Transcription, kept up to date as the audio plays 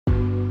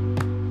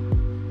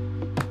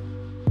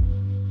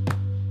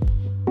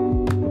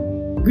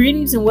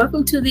Greetings and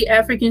welcome to the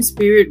African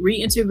Spirit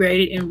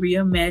Reintegrated and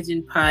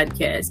Reimagined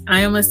podcast.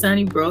 I am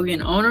Asani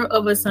Brogan, owner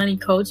of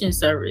Asani Coaching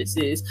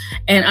Services,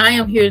 and I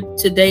am here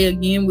today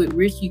again with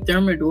Richie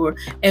Thermidor,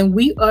 and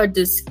we are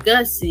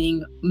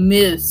discussing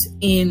myths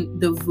in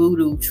the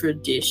Vodou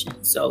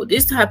tradition. So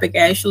this topic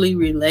actually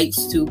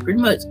relates to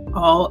pretty much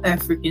all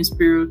African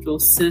spiritual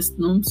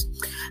systems.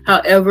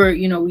 However,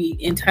 we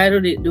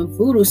entitled it the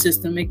Vodou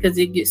system because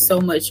it gets so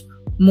much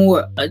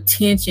more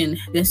attention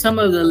than some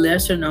of the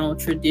lesser known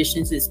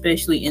traditions,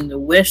 especially in the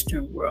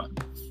Western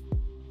world.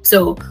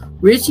 So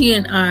Richie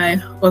and I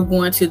are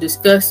going to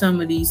discuss some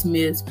of these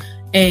myths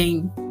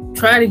and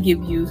try to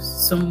give you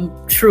some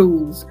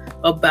truths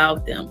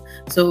about them.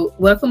 So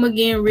welcome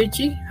again,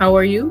 Richie. How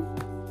are you?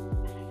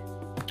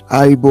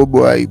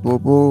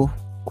 Aibobo,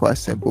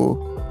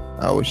 Kwasebo,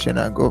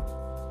 Aoshenago.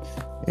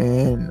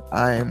 And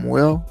I am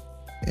well,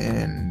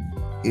 and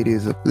it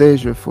is a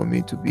pleasure for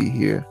me to be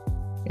here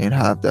and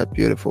have that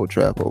beautiful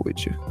travel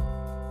with you.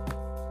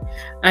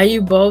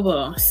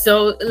 Bobo.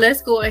 So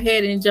let's go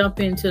ahead and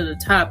jump into the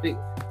topic.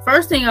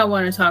 First thing I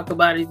want to talk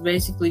about is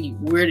basically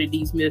where did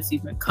these myths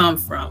even come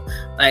from?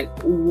 Like,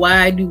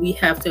 why do we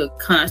have to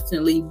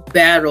constantly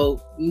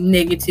battle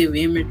negative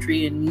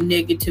imagery and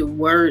negative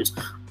words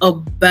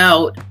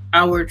about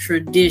our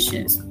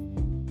traditions?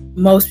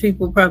 Most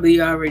people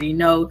probably already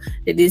know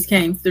that this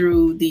came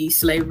through the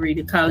slavery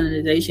to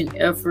colonization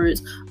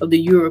efforts of the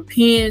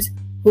Europeans,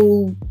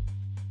 who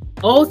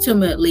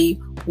ultimately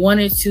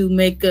wanted to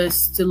make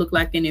us to look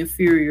like an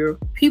inferior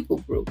people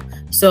group.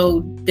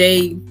 So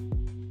they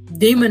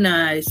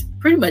demonize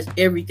pretty much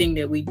everything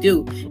that we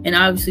do. And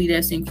obviously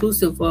that's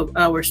inclusive of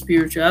our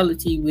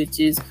spirituality, which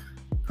is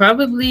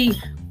probably,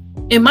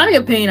 in my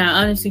opinion,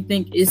 I honestly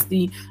think is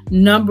the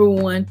number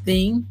one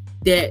thing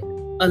that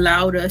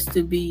allowed us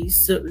to be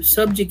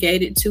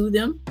subjugated to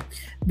them,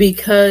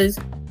 because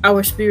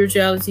our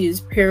spirituality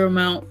is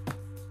paramount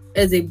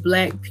as a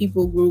Black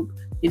people group.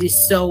 It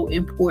is so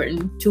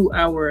important to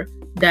our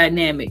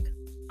dynamic,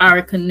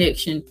 our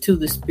connection to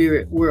the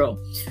spirit world.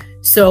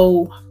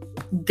 So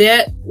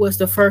that was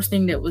the first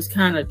thing that was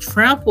kind of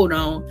trampled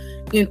on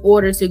in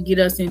order to get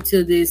us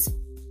into this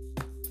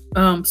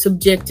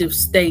subjective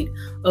state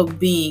of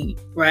being,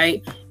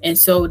 right? And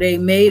so they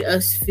made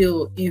us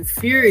feel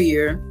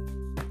inferior,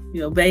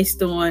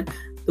 based on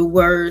the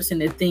words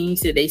and the things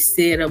that they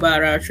said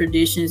about our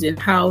traditions and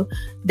how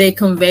they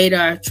conveyed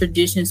our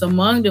traditions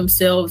among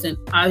themselves. And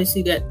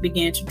obviously that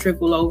began to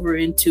trickle over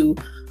into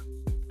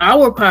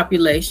our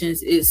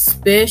populations,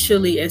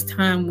 especially as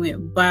time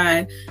went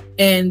by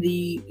and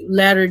the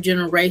latter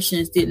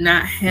generations did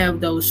not have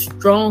those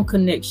strong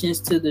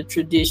connections to the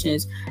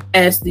traditions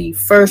as the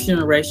first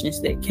generations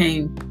that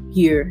came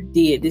here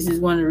did. This is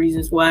one of the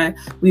reasons why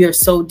we are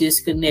so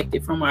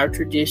disconnected from our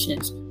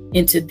traditions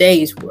in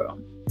today's world.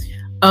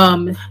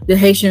 The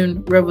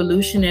Haitian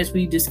Revolution, as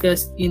we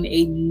discussed in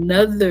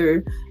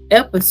another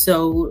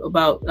episode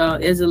about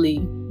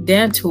Ezeli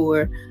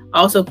Dantor,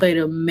 also played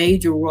a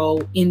major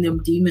role in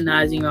them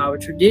demonizing our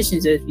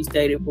traditions, as we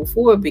stated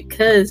before,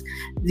 because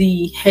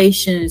the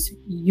Haitians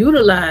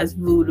utilized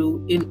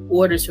voodoo in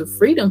order to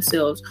free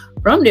themselves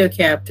from their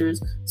captors.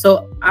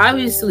 So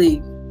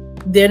obviously,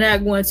 they're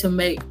not going to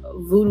make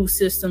voodoo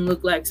system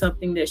look like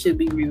something that should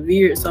be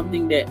revered,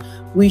 something that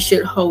we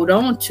should hold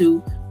on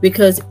to,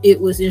 because it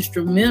was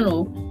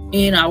instrumental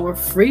in our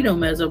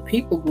freedom as a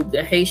people group,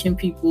 the Haitian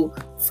people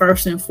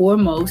first and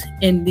foremost,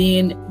 and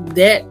then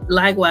that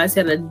likewise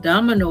had a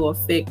domino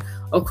effect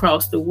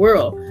across the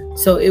world.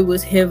 So it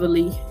was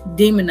heavily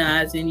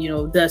demonized,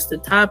 and thus the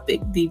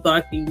topic,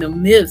 debunking the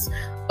myths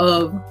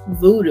of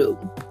voodoo.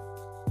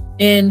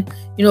 And,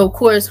 of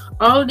course,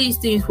 all of these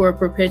things were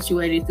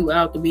perpetuated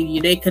throughout the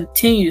media. They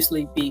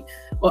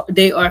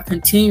are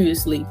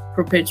continuously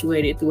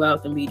perpetuated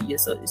throughout the media.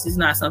 So this is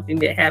not something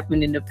that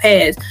happened in the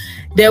past.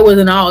 There was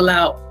an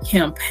all-out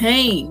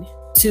campaign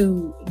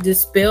to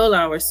dispel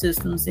our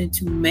systems and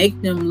to make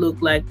them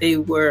look like they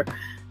were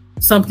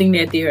something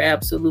that they're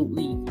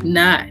absolutely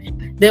not.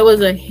 There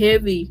was a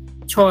heavy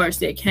charge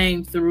that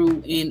came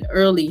through in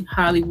early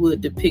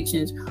Hollywood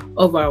depictions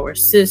of our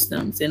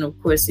systems, and of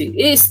course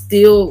it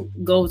still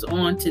goes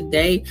on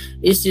today.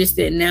 It's just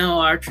that now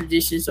our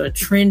traditions are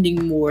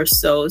trending more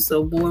so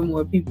more and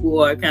more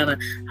people are kind of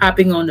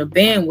hopping on the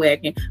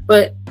bandwagon,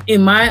 but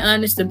in my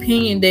honest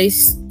opinion they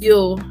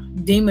still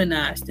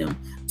demonize them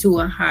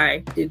to a high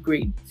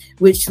degree,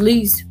 which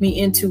leads me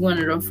into one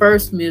of the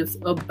first myths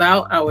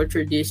about our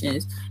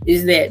traditions,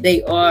 is that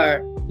they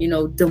are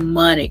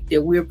demonic,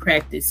 that we're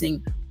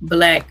practicing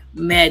Black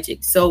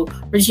magic. So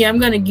Richie, I'm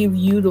going to give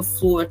you the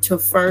floor to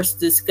first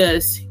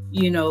discuss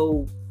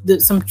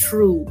some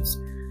truths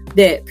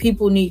that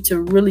people need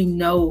to really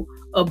know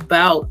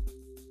about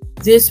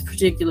this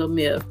particular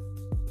myth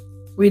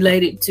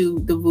related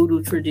to the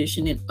voodoo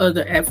tradition and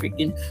other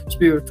African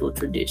spiritual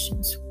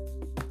traditions.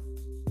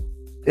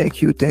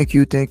 Thank you.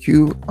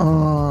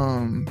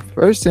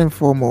 First and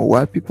foremost,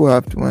 what people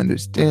have to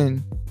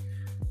understand,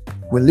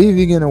 we're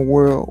living in a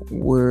world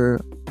where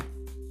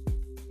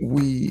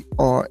we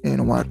are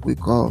in what we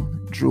call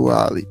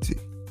duality.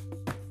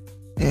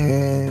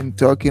 And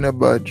talking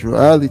about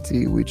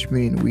duality, which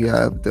means we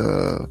have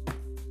the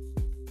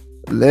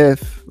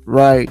left,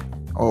 right,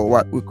 or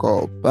what we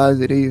call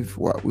positive,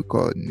 what we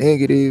call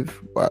negative,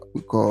 what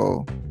we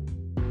call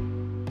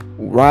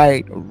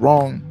right,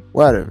 wrong,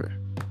 whatever.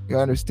 You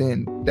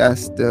understand?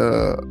 That's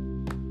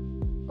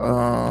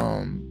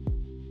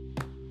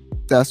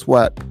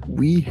what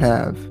we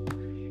have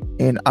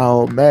in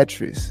our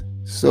matrix.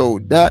 So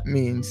that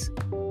means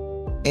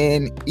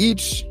in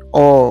each,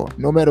 or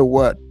no matter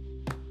what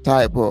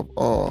type of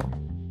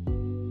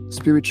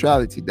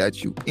spirituality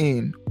that you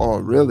in,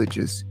 or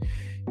religious,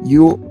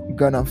 you're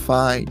gonna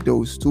find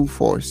those two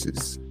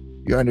forces.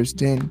 You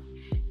understand?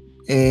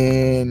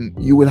 And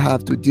you will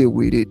have to deal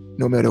with it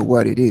no matter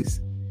what it is.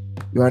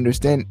 You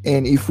understand?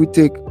 And if we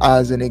take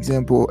as an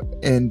example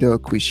in the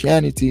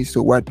Christianity,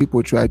 so what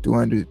people try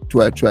to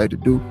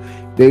do,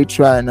 they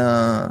try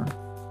to,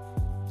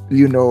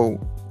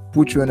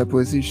 put you in a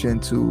position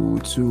to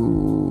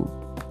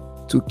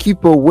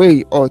keep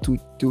away, or to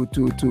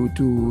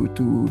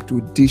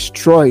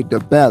destroy the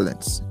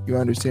balance. You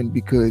understand?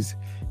 Because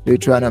they're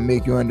trying to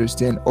make you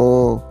understand,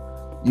 God,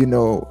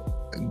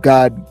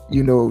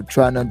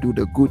 trying to do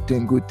the good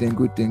thing,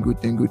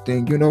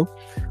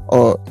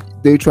 or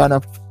they trying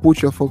to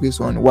put your focus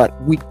on what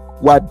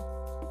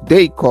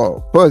they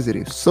call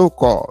positive,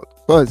 so-called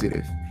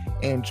positive,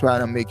 and trying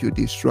to make you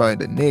destroy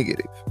the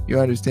negative. You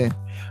understand?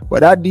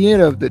 But at the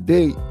end of the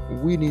day,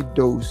 we need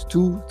those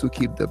two to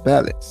keep the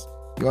balance.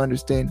 You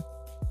understand?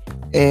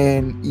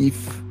 And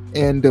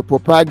the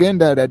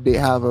propaganda that they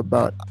have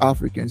about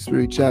African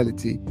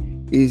spirituality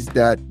is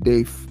that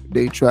they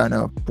trying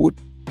to put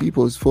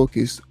people's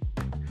focus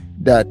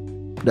that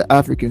the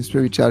African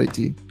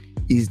spirituality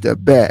is the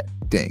bad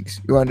things.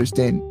 You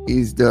understand?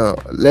 Is the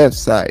left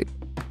side,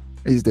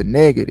 is the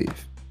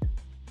negative,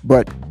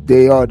 but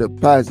they are the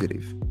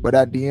positive. But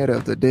at the end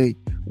of the day,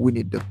 we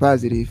need the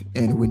positive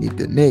and we need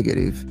the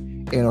negative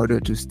in order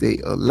to stay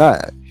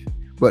alive.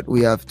 But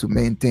we have to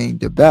maintain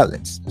the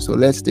balance. So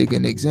let's take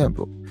an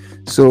example.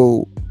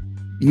 So,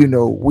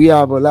 we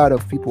have a lot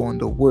of people on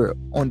the world,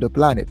 on the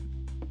planet.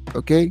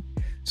 Okay?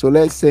 So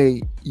let's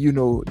say,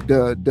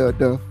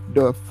 the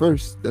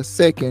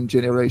second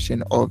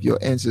generation of your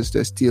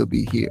ancestors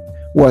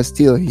was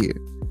still here.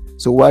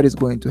 So what is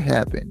going to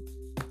happen?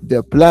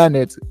 The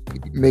planet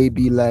may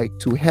be like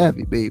too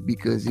heavy, babe,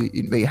 because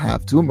it may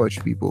have too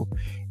much people.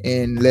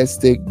 And let's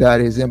take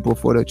that example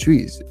for the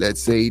trees. Let's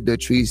say the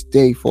trees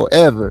stay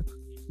forever.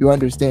 You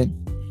understand?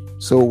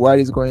 So what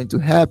is going to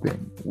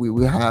happen? We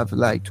will have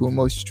like too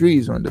much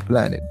trees on the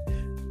planet.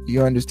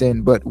 You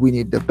understand? But we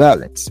need the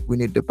balance. We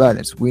need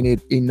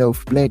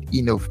enough plant,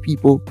 enough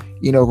people,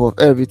 enough of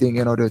everything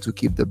in order to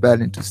keep the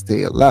balance, to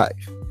stay alive.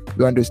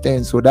 You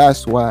understand? So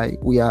that's why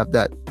we have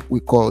that we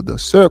call the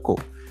circle.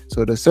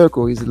 So the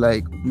circle is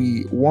like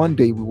one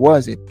day we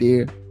was not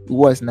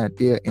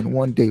there, and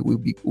one day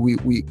we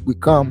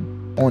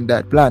come on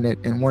that planet,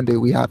 and one day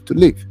we have to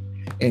live.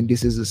 And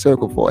this is a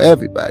circle for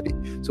everybody.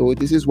 So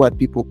this is what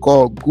people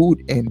call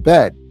good and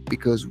bad,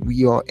 because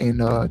we are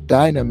in a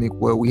dynamic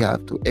where we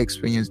have to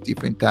experience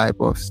different type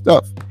of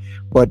stuff.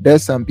 But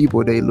there's some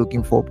people, they're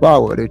looking for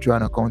power. They're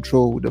trying to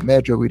control the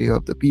majority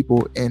of the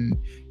people, and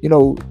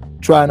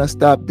trying to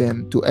stop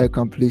them to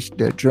accomplish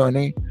their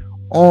journey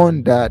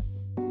on that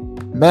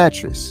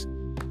mattress.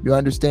 You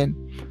understand?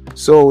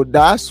 So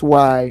that's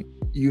why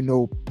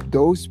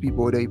those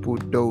people, they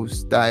put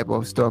those type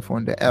of stuff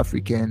on the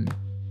African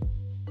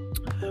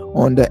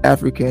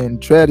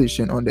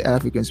tradition, on the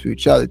African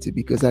spirituality,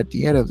 because at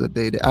the end of the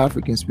day, the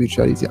African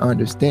spirituality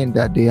understand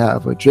that they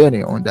have a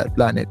journey on that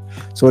planet.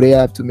 So they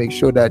have to make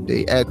sure that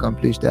they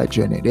accomplish that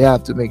journey. They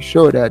have to make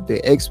sure that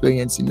they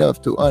experience enough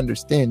to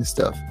understand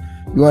stuff.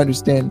 You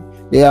understand?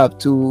 They have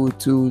to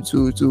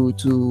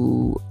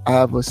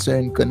have a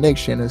certain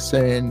connection, a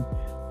certain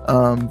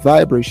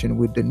vibration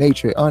with the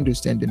nature,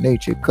 understand the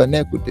nature,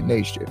 connect with the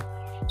nature.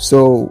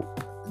 So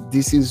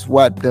this is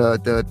what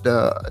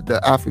the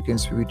African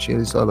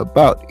spirituality is all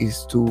about,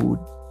 is to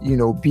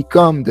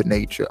become the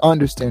nature,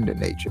 understand the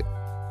nature.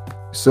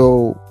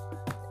 So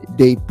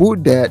they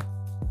put that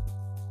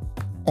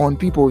on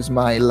people's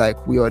mind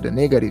like we are the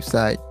negative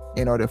side,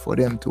 in order for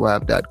them to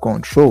have that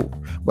control.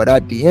 But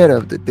at the end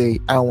of the day,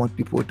 I want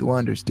people to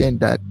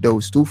understand that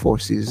those two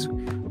forces,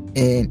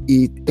 and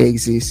it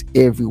exists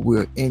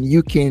everywhere, and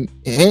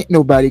ain't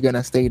nobody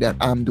gonna say that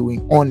I'm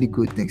doing only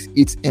good things.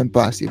 It's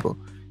impossible.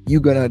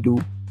 You're gonna do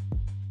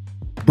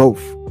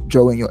both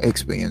during your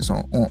experience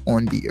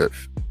on the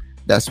earth.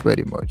 That's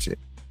pretty much it.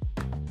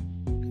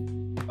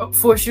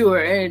 For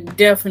sure, and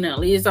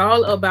definitely, it's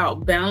all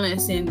about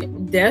balance,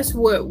 and that's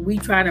what we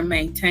try to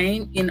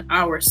maintain in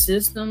our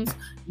systems.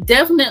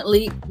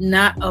 Definitely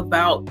not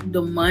about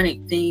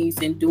demonic things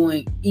and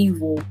doing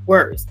evil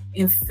works.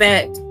 In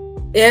fact,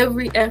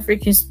 every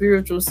African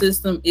spiritual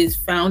system is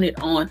founded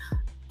on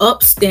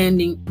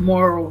upstanding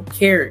moral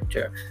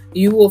character.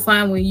 You will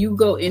find when you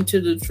go into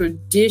the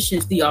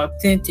traditions, the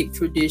authentic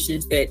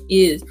traditions, that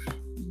is,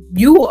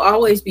 you will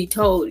always be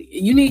told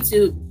you need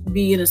to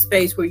be in a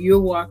space where you're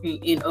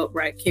walking in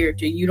upright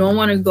character. You don't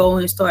want to go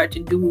and start to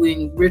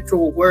doing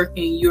ritual work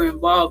and you're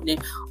involved in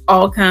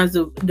all kinds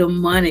of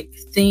demonic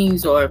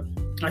things, or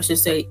I should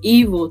say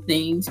evil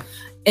things,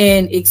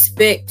 and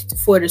expect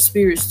for the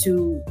spirits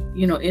to,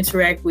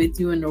 interact with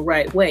you in the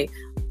right way.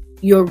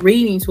 Your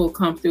readings will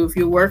come through if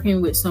you're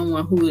working with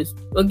someone who is,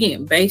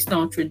 again, based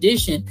on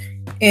tradition,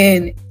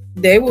 and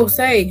they will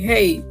say,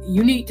 hey,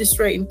 you need to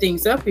straighten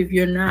things up if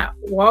you're not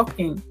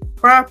walking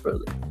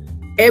properly.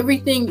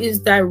 Everything is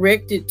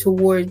directed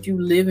towards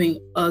you living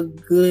a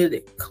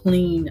good,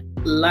 clean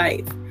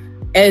life.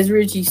 As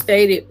Richie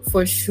stated,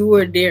 for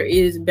sure there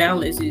is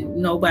balance.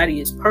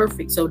 Nobody is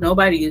perfect, so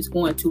nobody is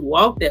going to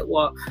walk that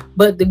walk.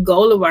 But the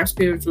goal of our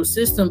spiritual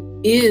system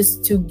is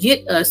to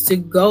get us to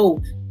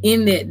go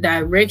in that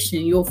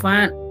direction. You'll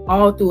find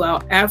all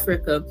throughout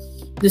Africa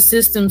the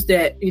systems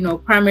that,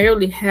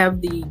 primarily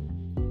have the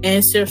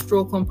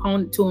ancestral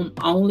component to them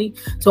only.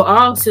 So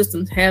all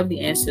systems have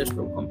the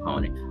ancestral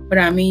component. What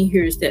I mean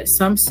here is that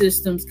some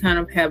systems kind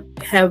of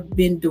have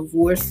been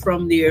divorced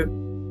from their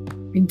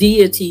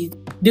deities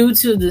due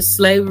to the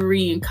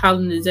slavery and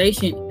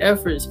colonization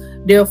efforts.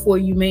 Therefore,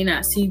 you may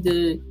not see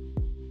the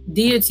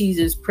deities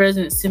as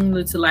present,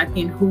 similar to like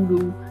in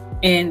Vodou.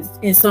 And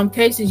in some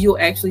cases, you'll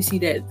actually see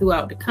that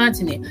throughout the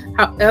continent.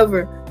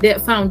 However,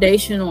 that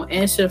foundational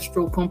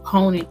ancestral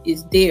component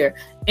is there.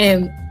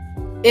 And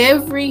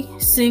every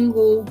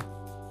single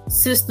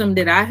system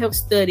that I have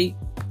studied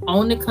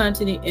on the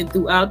continent and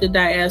throughout the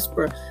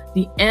diaspora,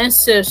 the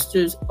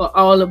ancestors are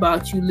all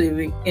about you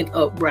living an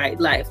upright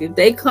life. If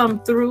they come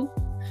through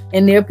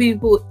and their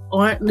people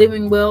aren't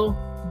living well,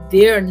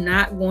 they're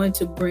not going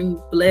to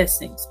bring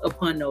blessings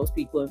upon those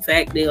people. In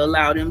fact, they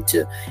allow them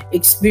to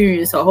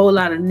experience a whole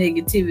lot of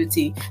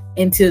negativity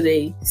until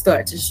they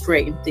start to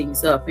straighten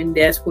things up. And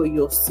that's where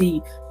you'll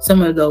see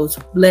some of those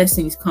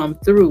blessings come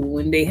through.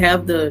 When they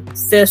have the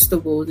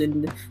festivals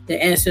and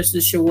the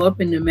ancestors show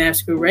up in the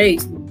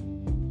masquerades,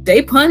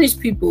 they punish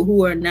people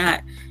who are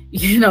not,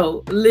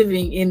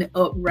 living in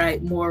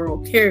upright moral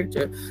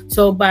character.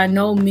 So by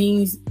no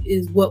means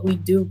is what we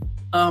do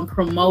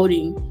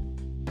promoting,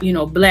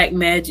 black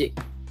magic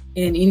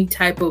and any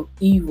type of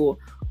evil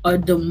or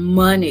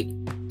demonic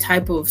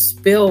type of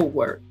spell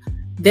work.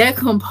 That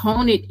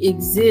component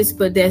exists,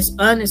 but that's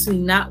honestly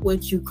not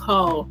what you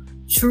call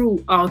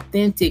true,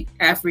 authentic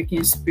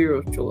African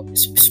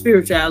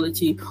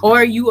spirituality,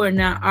 or you are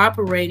not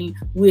operating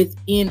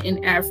within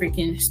an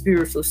African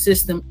spiritual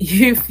system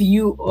if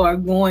you are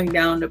going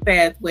down the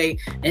pathway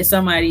and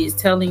somebody is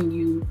telling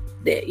you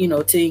that,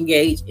 to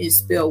engage in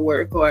spell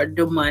work or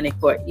demonic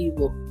or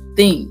evil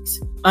things.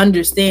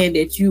 Understand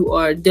that you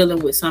are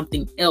dealing with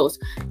something else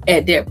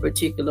at that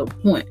particular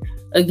point.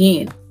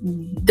 Again,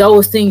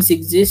 those things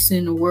exist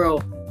in the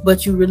world,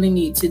 but you really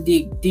need to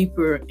dig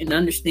deeper and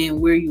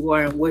understand where you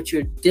are and what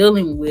you're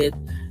dealing with.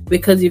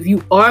 Because if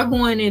you are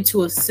going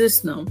into a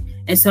system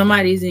and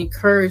somebody is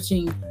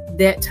encouraging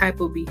that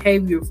type of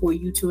behavior for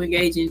you to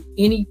engage in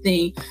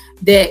anything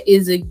that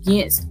is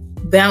against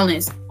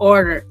balance,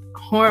 order,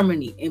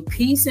 harmony, and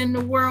peace in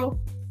the world,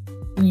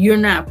 you're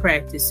not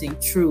practicing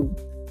true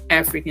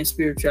African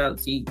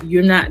spirituality.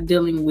 You're not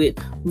dealing with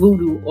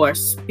voodoo or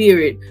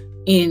spirit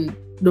in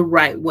the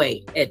right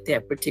way at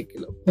that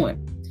particular point.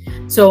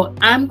 So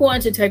I'm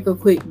going to take a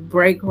quick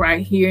break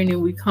right here, and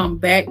then we come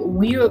back.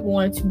 We are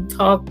going to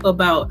talk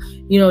about,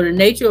 the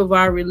nature of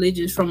our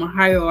religions from a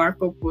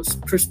hierarchical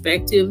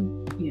perspective,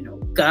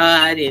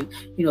 God, and,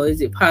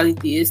 is it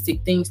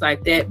polytheistic, things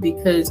like that,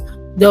 because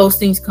those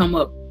things come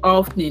up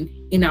often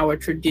in our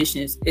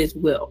traditions as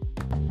well.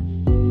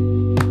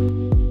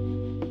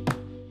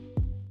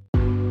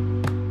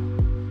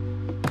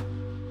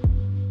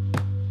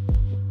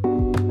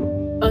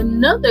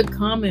 Another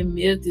common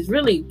myth is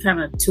really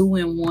kind of two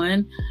in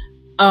one,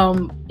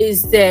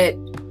 is that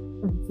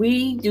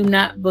we do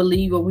not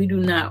believe, or we do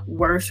not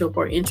worship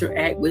or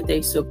interact with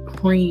a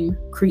supreme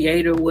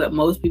creator, what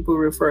most people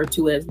refer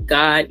to as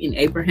God in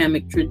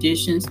Abrahamic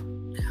traditions,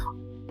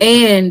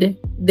 and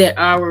that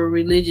our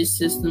religious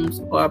systems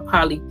are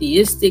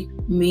polytheistic,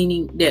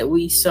 meaning that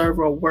we serve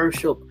or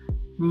worship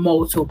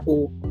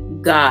multiple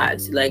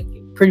gods. Like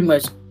pretty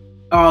much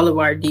all of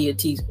our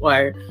deities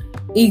are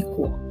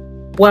equal.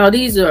 While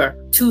these are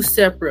two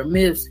separate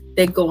myths,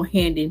 they go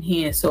hand in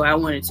hand, so I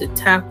wanted to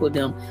tackle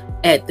them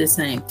at the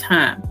same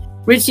time.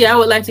 Richie, I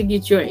would like to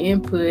get your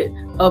input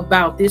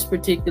about this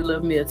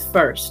particular myth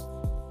first.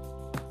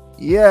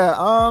 Yeah,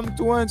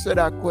 to answer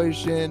that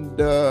question,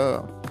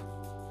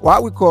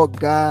 what we call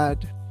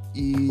God,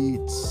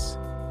 it's,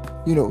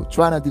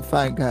 trying to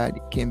define God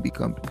can be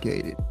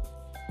complicated.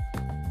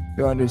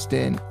 You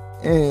understand?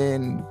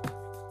 And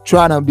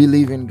trying to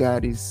believe in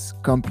God is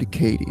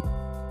complicated.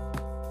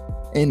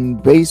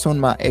 And based on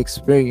my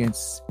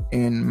experience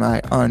and my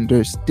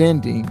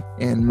understanding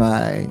and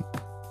my,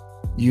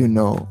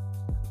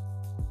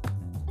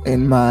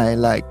 and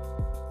my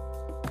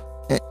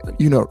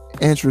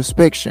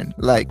introspection,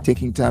 like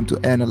taking time to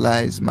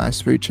analyze my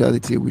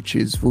spirituality, which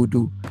is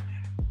Vodou,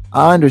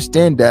 I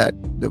understand that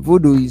the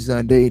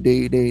Voodooism,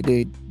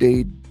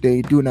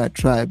 they do not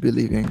try to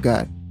believe in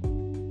God.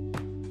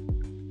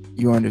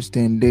 You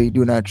understand? They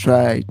do not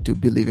try to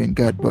believe in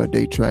God, but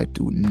they try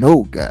to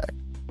know God.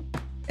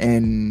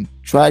 And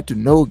try to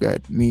know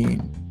God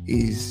mean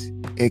is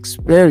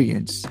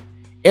experience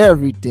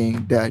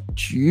everything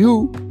that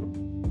you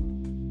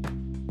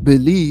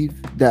believe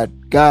that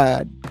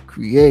God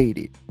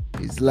created.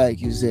 It's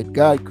like you said,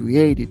 God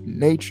created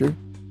nature,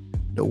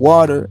 the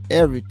water,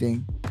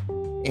 everything.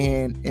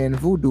 And in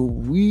Voodoo,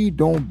 we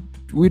don't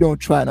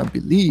try to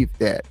believe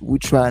that. We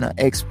try to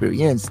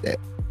experience that.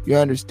 You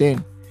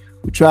understand?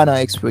 We try to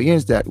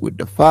experience that with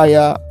the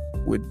fire,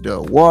 with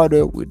the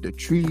water, with the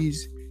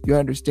trees. You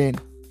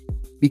understand?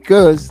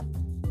 Because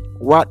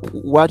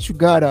what you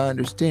gotta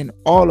understand,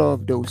 all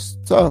of those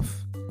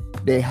stuff,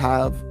 they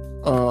have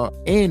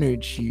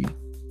energy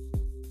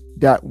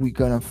that we're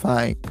gonna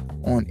find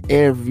on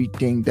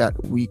everything that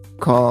we can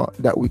call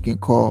that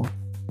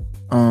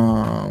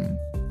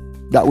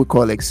we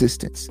call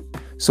existence.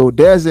 So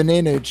there's an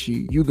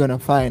energy you're gonna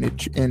find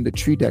in the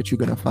tree, that you're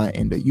gonna find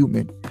in the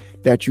human,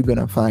 that you're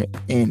gonna find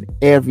in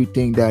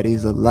everything that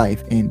is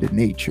alive in the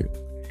nature.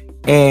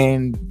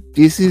 And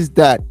this is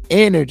that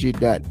energy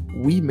that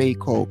we may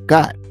call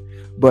God,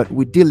 but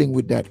we're dealing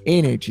with that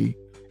energy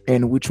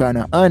and we're trying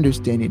to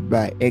understand it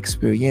by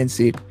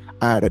experiencing it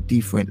at a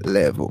different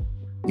level.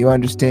 You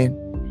understand?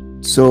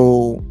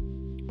 So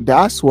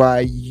that's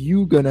why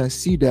you're gonna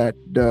see that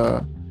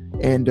the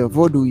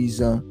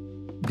Vodouism,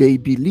 they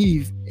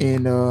believe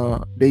in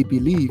an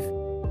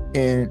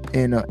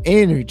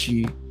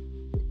energy,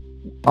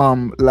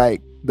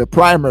 like the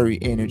primary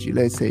energy,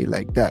 let's say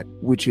like that,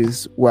 which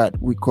is what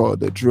we call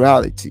the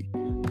duality,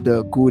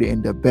 the good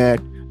and the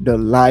bad, the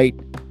light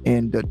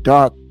and the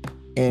dark.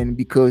 And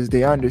because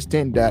they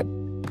understand that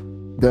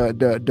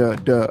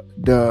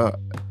the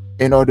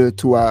in order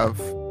to have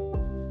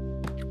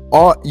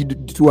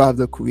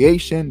the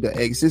creation, the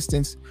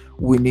existence,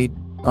 we need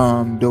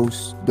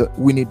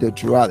we need the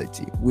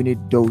duality. We need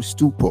those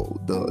two poles,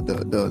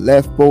 the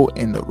left pole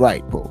and the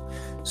right pole.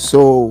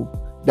 So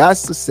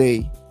that's to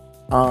say,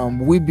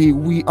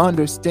 we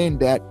understand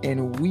that,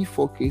 and we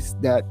focus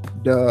that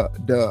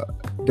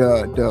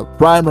the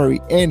primary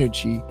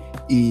energy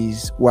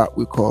is what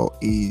we call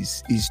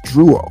is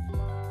dual.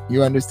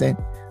 You understand?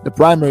 The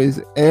primary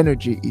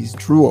energy is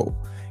dual,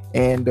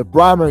 and the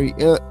primary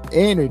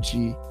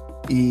energy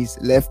is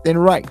left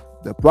and right.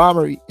 The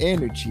primary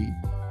energy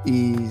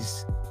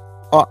is,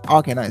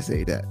 how can I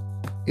say that?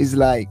 It's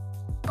like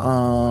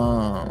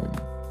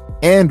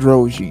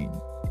androgen.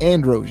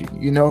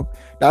 You know,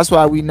 that's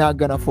why we're not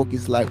gonna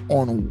focus like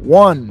on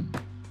one.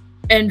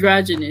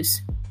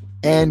 Androgynous.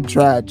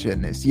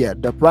 Yeah,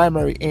 the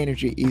primary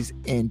energy is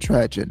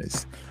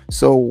androgynous.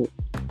 So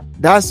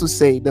that's to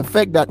say, the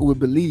fact that we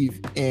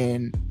believe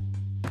in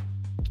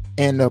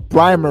the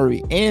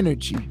primary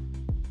energy,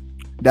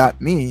 that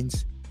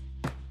means,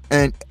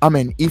 and I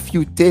mean, if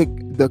you take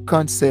the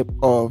concept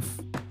of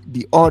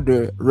the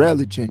other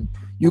religion,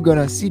 you're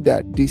gonna see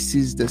that this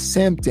is the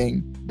same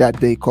thing that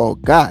they call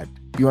God.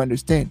 You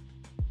understand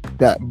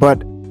that?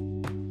 But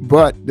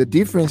the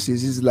difference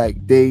is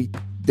like they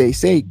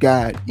say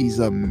God is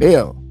a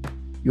male.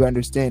 You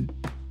understand?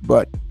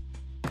 But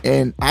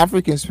in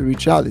African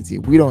spirituality,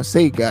 we don't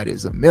say God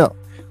is a male.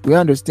 We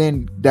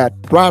understand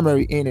that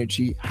primary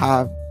energy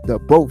have the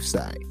both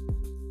side.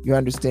 You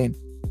understand?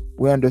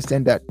 We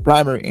understand that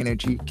primary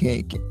energy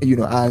can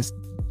has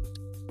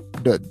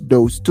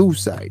those two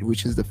sides,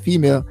 which is the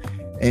female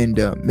and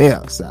the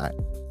male side.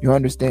 You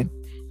understand?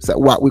 So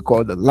what we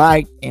call the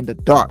light and the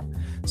dark.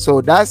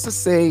 So that's to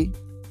say,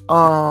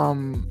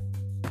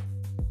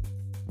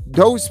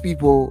 those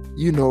people,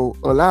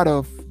 a lot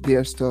of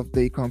their stuff,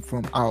 they come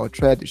from our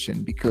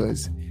tradition,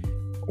 because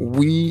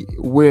we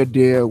were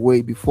there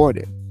way before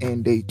them,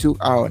 and they took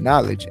our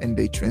knowledge and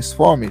they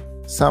transform it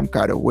some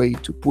kind of way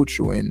to put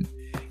you in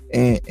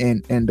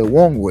the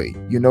wrong way,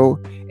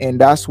 and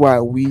that's why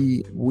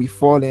we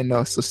fall in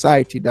a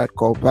society that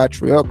called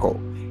patriarchal.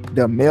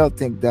 The male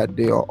think that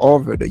they are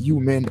over the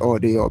human, or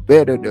they are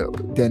better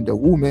than the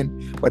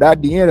woman. But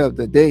at the end of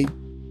the day,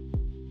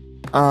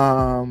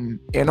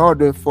 in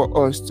order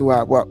for us to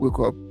have what we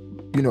call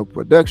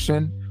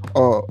production,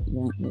 or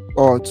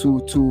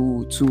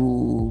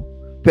to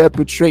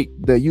perpetrate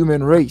the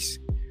human race,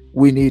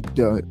 we need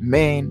the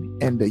man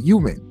and the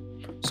human.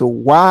 So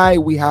why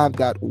we have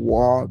that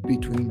war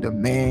between the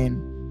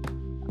man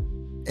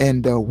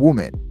and the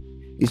woman?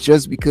 It's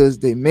just because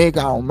they make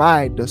our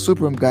mind the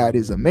supreme God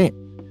is a man.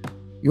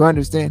 You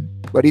understand?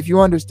 But if you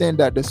understand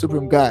that the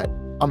supreme God,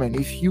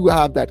 if you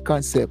have that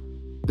concept,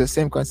 the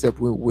same concept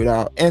with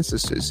our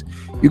ancestors,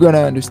 you're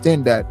gonna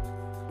understand that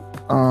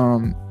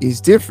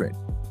is different.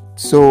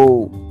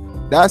 So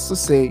that's to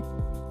say,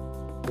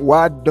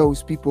 what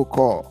those people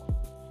call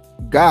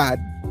God,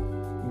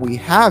 we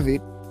have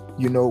it,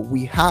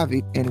 we have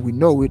it and we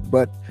know it,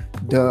 but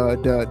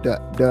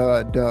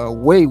the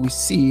way we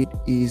see it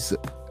is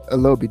a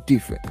little bit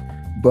different.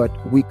 But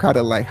we kind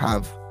of like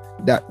have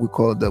that we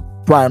call the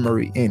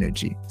primary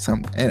energy,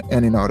 and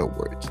in other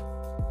words.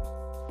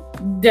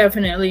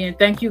 Definitely, and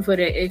thank you for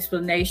that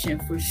explanation.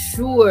 For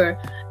sure,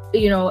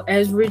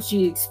 as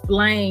Richie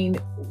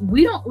explained,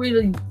 we don't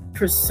really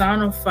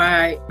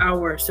personify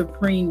our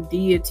supreme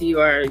deity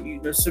or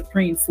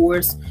supreme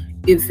force,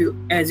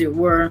 as it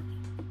were,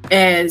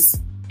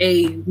 as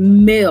a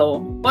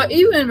male or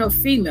even a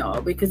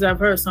female, because I've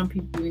heard some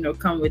people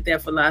come with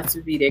that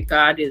philosophy that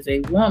God is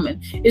a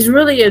woman. It's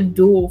really a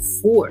dual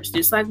force,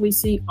 just like we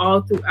see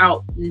all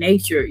throughout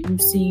nature. You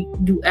see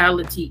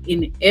duality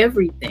in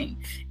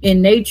everything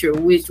in nature,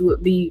 which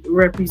would be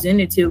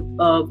representative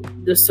of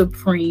the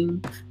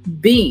supreme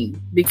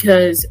being,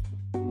 because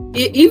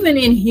even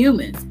in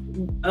humans,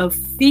 a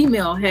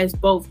female has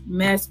both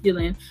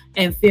masculine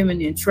and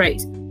feminine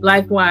traits.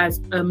 Likewise,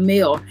 a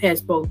male has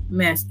both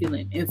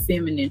masculine and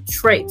feminine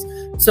traits.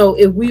 So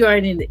if we are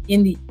in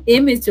the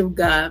image of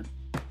God,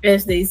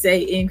 as they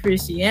say in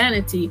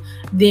Christianity,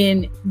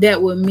 then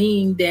that would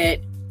mean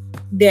that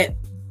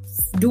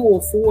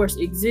dual force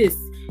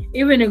exists.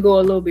 Even to go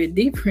a little bit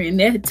deeper in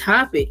that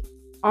topic,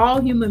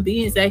 all human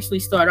beings actually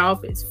start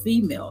off as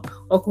female,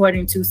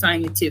 according to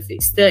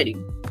scientific study.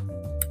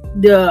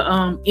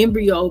 The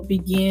embryo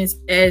begins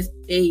as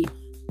a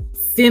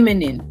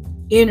feminine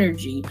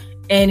energy,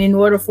 and in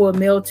order for a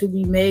male to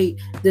be made,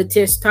 the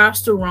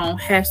testosterone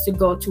has to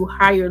go to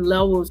higher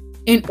levels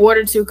in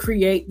order to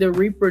create the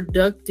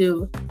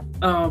reproductive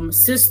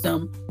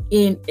system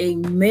in a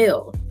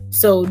male.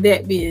 So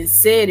that being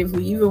said, if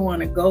we even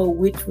want to go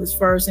which was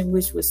first and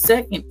which was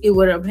second, it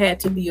would have had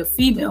to be a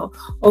female,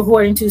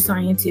 according to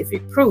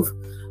scientific proof.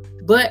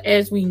 But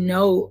as we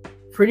know,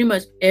 pretty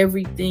much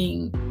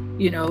everything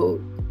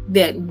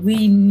that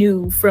we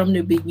knew from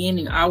the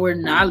beginning, our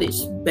knowledge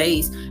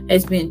base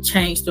has been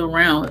changed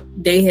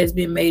around. Day has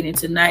been made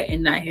into night,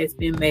 and night has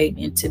been made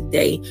into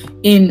day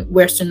in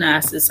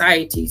westernized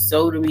society.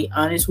 So to be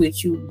honest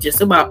with you,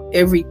 just about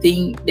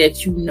everything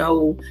that you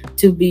know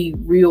to be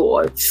real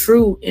or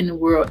true in the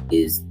world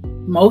is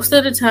most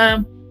of the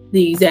time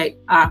the exact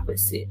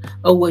opposite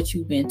of what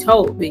you've been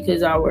told,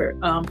 because our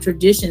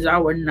traditions,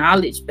 our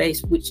knowledge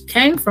base, which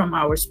came from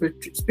our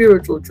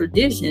spiritual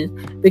traditions,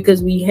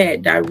 because we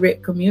had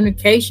direct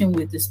communication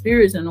with the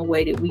spirits in a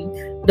way that we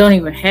don't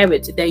even have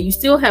it today. You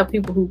still have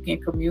people who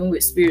can commune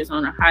with spirits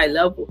on a high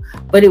level,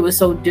 but it was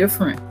so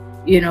different,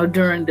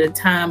 during the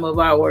time of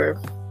our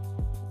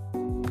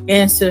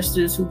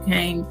ancestors who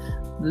came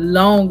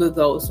long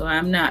ago. So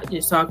I'm not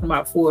just talking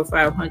about 400 or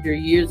 500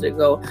 years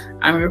ago.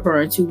 I'm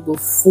referring to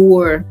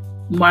before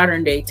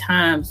modern day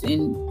times,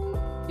 in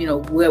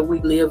where we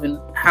live and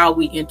how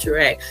we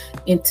interact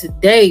in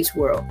today's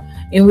world,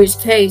 in which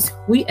case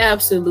we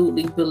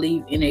absolutely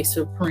believe in a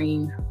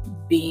supreme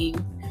being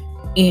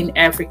in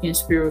African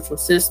spiritual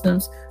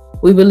systems.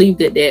 We believe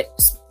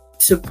that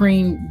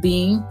supreme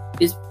being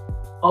is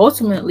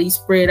ultimately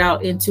spread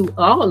out into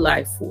all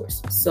life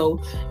force.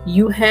 So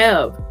you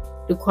have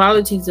the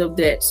qualities of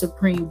that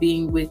supreme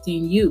being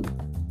within you.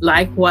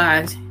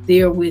 Likewise,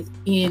 they're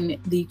within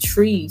the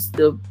trees,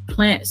 the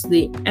plants,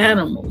 the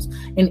animals,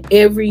 and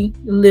every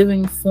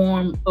living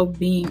form of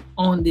being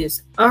on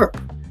this earth.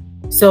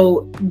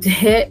 So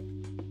that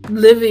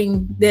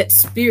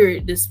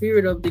spirit, the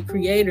spirit of the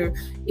Creator,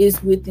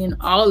 is within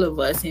all of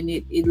us, and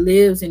it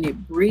lives and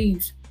it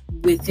breathes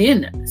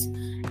within us.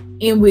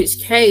 In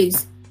which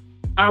case,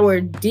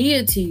 our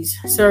deities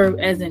serve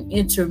as an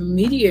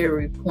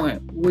intermediary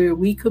point where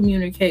we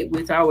communicate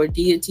with our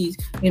deities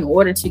in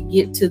order to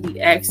get to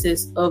the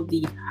access of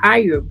the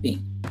higher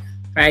being,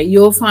 right?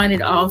 You'll find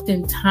it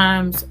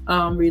oftentimes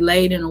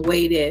relayed in a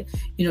way that,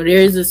 there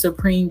is a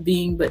supreme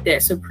being, but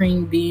that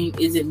supreme being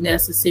isn't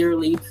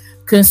necessarily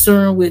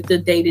concerned with the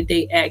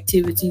day-to-day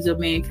activities of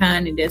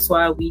mankind. And that's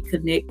why we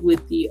connect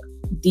with the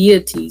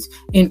deities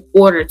in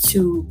order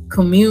to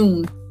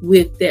commune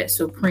with that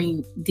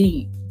supreme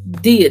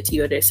deity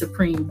or that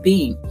supreme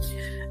being.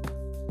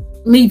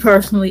 Me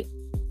personally,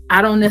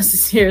 I don't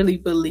necessarily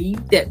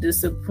believe that the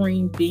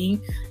supreme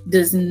being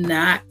does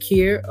not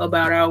care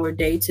about our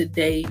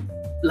day-to-day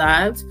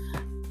lives.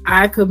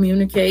 I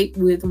communicate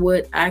with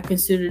what I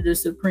consider the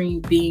supreme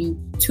being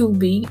to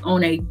be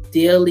on a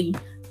daily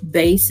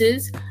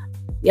basis.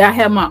 Yeah, I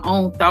have my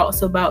own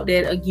thoughts about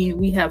that. Again,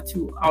 we have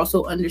to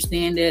also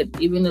understand that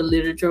even the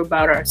literature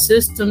about our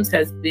systems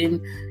has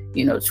been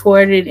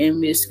thwarted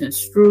and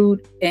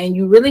misconstrued, and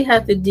you really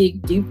have to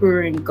dig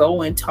deeper and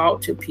go and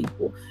talk to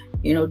people.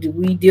 Do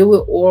we deal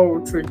with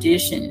oral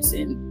traditions?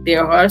 And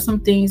there are some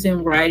things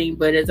in writing,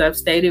 but as I've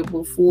stated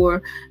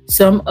before,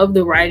 some of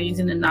the writings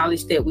and the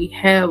knowledge that we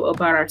have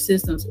about our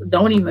systems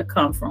don't even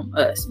come from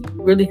us.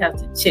 You really have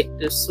to check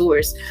the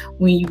source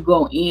when you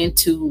go in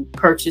to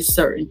purchase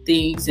certain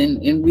things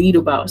and read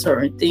about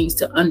certain things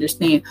to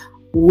understand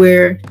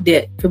where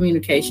that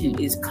communication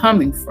is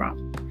coming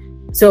from.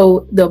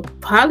 So the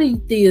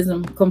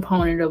polytheism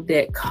component of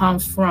that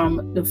comes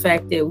from the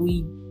fact that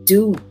we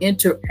do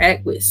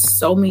interact with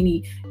so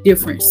many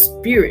different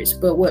spirits.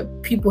 But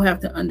what people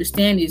have to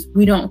understand is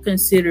we don't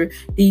consider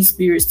these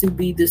spirits to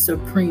be the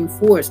supreme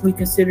force. We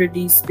consider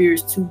these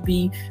spirits to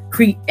be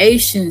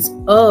creations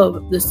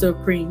of the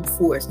supreme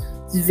force.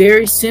 It's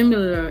very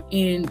similar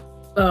in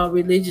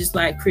religions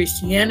like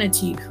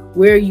Christianity,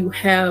 where you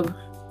have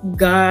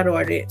God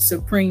or that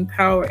supreme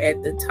power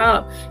at the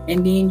top,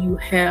 and then you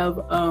have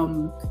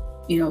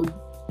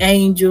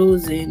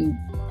angels and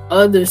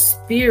other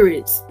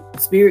spirits,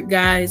 spirit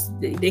guides,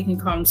 they can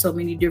call them so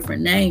many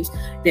different names,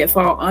 that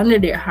fall under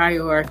that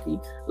hierarchy.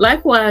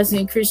 Likewise,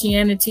 in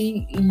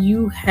Christianity,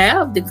 you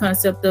have the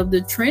concept of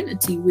the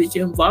Trinity, which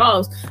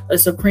involves a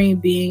supreme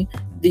being,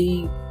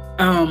 the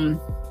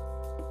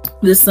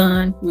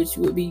Son, which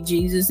would be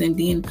Jesus, and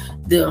then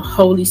the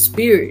Holy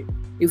Spirit,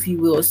 if you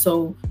will.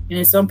 So,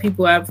 some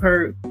people I've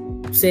heard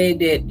say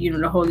that,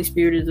 the Holy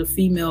Spirit is a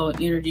female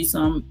energy,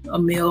 some a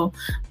male.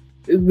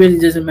 It really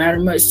doesn't matter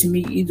much to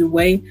me either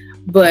way.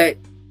 But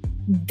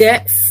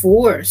that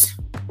force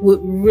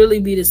would really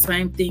be the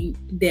same thing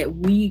that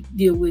we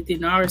deal with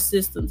in our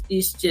systems.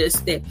 It's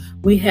just that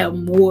we have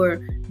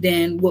more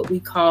than what we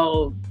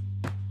call,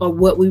 or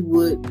what we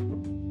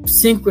would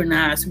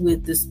synchronize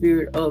with the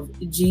spirit of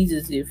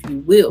Jesus, if you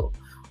will,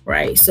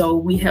 right? So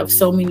we have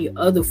so many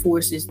other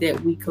forces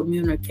that we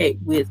communicate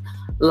with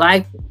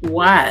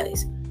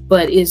likewise,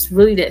 but it's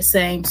really that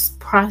same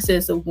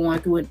process of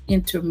going through an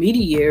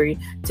intermediary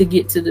to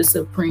get to the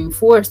supreme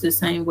force, the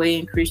same way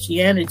in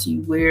Christianity,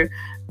 where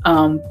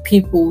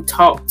people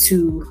talk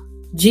to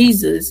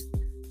Jesus,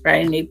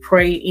 right? And they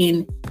pray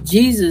in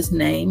Jesus'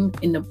 name,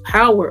 in the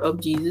power of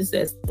Jesus.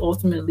 That's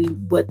ultimately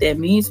what that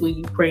means when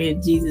you pray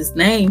in Jesus'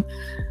 name,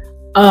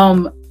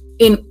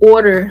 in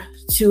order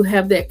to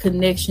have that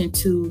connection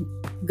to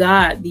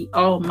God, the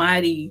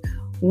Almighty,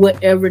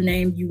 whatever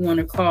name you want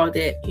to call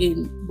that,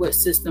 in what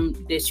system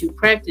that you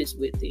practice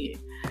within.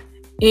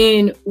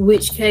 In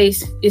which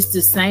case, it's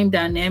the same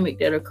dynamic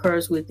that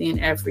occurs within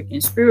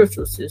African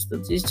spiritual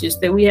systems. It's just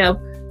that we have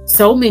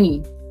so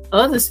many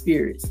other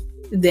spirits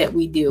that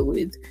we deal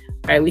with,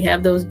 right? We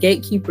have those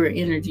gatekeeper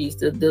energies,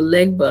 the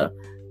Legba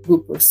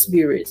group of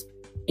spirits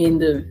in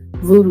the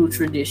Vodou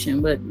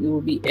tradition, but it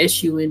will be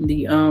Eshu in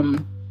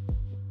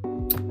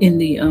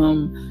the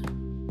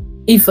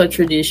Ifa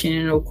tradition.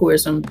 And of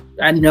course,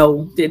 I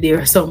know that there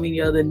are so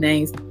many other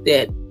names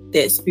that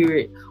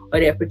spirit or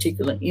that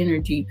particular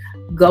energy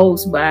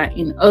goes by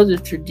in other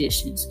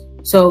traditions.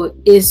 So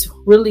it's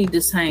really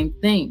the same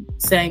thing.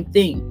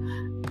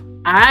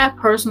 I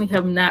personally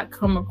have not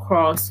come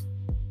across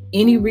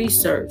any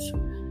research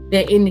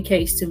that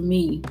indicates to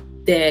me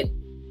that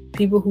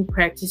people who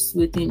practice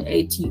within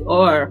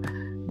ATR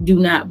do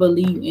not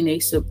believe in a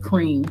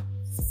supreme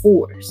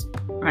force,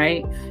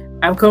 right?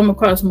 I've come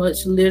across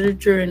much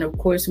literature, and of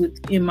course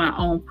within my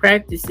own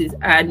practices,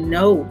 I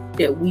know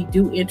that we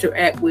do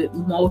interact with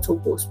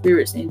multiple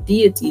spirits and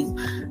deities.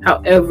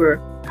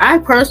 However, I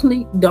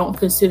personally don't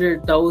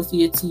consider those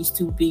deities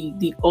to be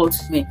the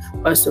ultimate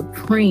or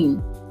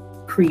supreme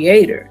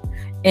creator.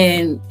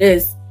 And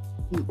as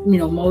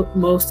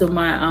most of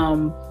my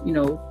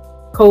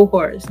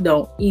cohorts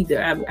don't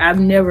either. I've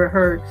never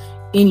heard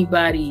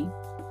anybody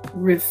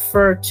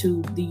refer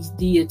to these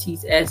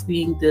deities as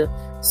being the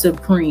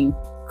supreme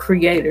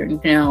creator.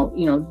 Now,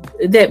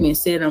 that being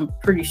said, I'm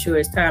pretty sure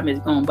as time has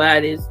gone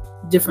by, there's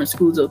different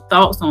schools of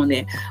thoughts on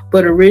that.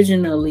 But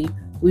originally,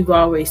 we've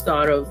always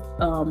thought of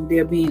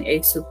there being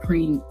a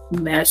supreme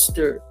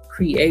master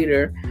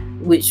creator,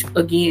 which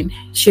again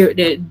shared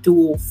that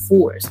dual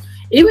force.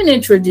 Even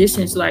in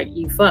traditions like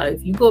Ifa,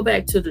 if you go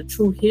back to the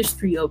true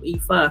history of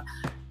Ifa,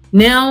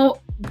 now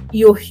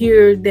you'll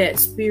hear that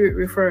spirit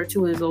referred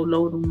to as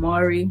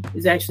Olodumare.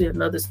 There's actually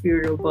another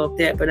spirit above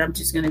that, but I'm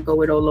just going to go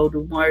with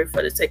Olodumare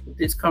for the sake of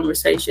this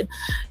conversation.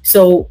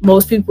 So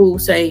most people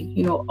say,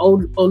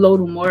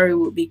 Olodumare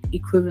would be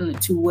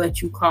equivalent to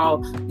what you call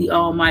the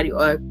Almighty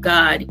or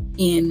God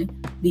in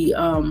the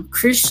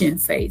Christian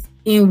faith,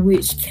 in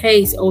which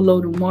case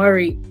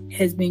Olodumare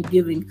has been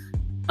given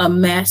a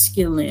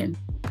masculine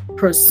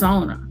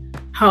persona.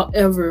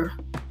 However,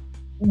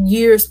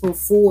 years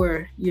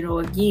before,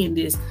 again,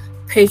 this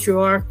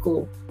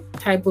patriarchal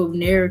type of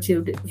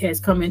narrative that has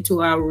come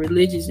into our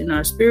religious and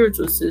our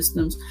spiritual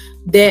systems,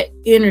 that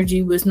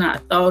energy was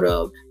not thought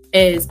of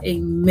as a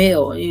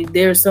male. And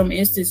there are some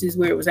instances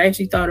where it was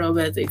actually thought of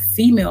as a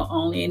female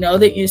only, and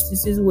other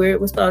instances where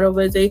it was thought of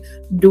as a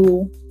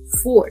dual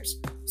force.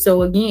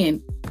 So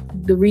again,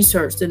 the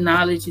research, the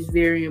knowledge is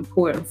very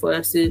important for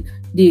us to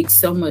dig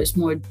so much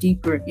more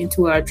deeper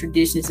into our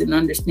traditions and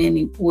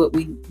understanding what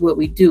we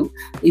do.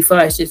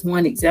 Ifa is just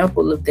one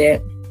example of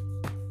that.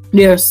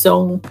 There are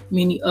so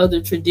many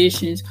other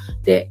traditions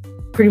that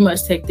pretty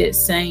much take that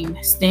same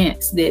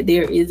stance, that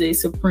there is a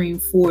supreme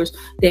force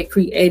that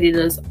created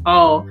us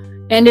all.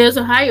 And there's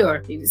a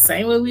hierarchy. The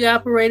same way we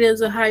operate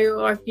as a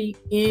hierarchy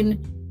in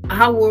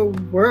our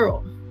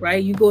world,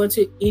 right? You go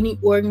into any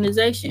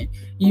organization,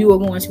 you are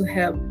going to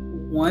have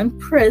one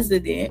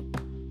president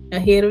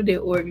ahead of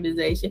their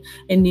organization,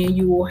 and then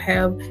you will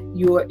have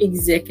your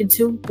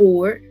executive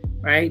board,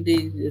 right?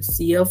 The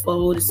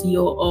CFO, the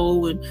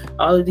COO, and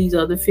all of these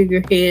other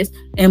figureheads.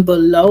 And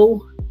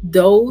below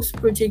those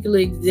particular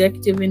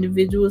executive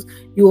individuals,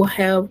 you'll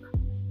have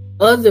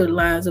other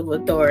lines of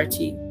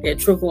authority that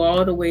trickle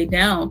all the way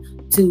down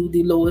to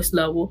the lowest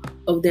level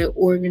of their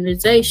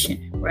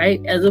organization, right?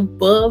 As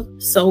above,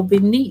 so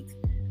beneath.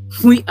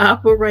 We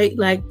operate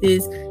like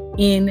this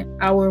in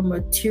our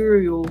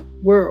material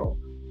world.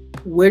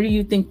 Where do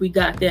you think we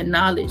got that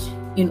knowledge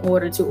in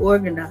order to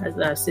organize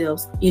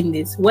ourselves in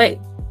this way?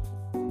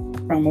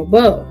 From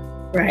above,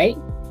 right?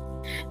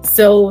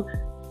 So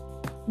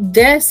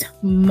that's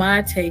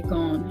my take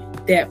on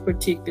that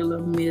particular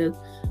myth,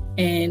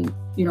 and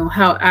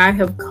how I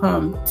have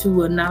come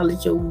to a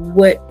knowledge of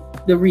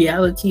what the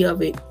reality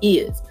of it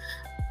is.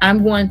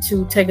 I'm going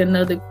to take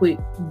another quick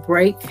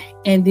break,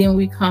 and then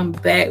we come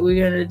back.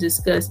 We're going to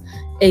discuss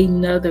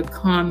another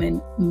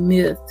common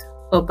myth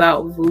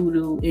about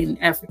voodoo in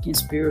African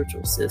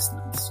spiritual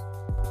systems.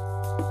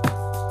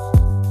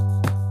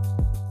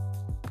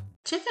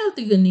 Check out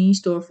the Ghanese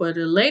store for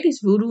the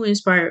latest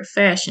voodoo-inspired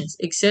fashions,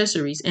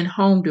 accessories, and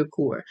home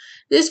decor.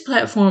 This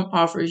platform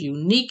offers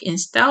unique and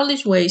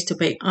stylish ways to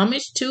pay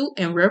homage to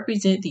and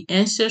represent the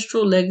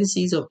ancestral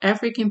legacies of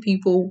African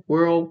people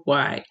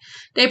worldwide.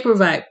 They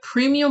provide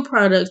premium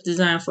products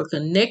designed for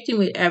connecting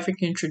with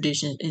African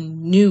traditions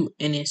in new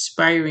and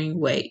inspiring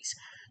ways.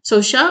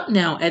 So shop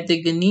now at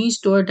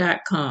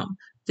theghanesestore.com.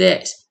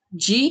 That's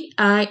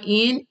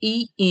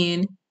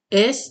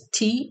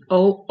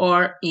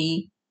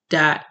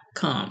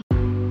GINENSTORE.com.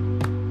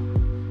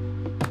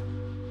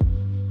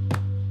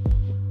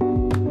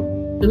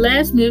 The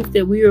last myth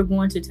that we are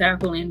going to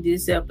tackle in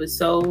this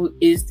episode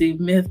is the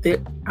myth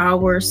that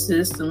our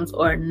systems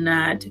are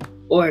not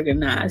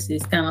organized.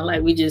 It's kind of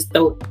like we just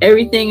throw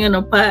everything in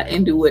a pot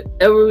and do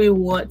whatever we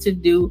want to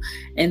do,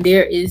 and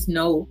there is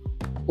no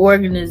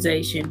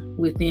organization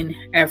within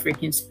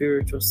African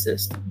spiritual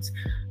systems.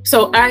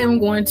 So I am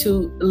going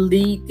to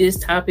lead this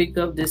topic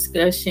of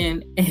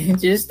discussion and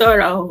just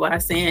start off by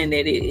saying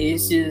that it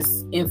is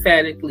just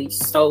emphatically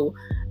so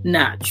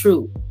not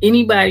true.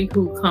 Anybody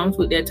who comes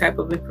with that type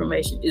of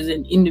information is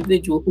an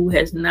individual who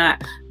has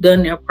not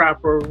done their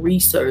proper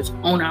research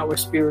on our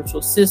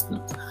spiritual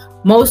systems.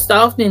 Most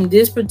often,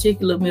 this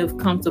particular myth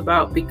comes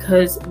about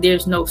because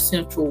there's no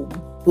central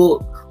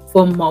book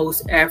for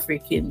most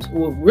Africans,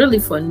 or really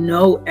for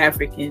no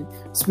African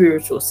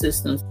spiritual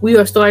systems. We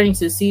are starting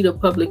to see the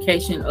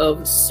publication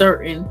of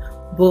certain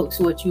books,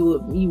 what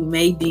you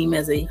may deem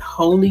as a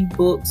holy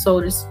book,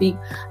 so to speak.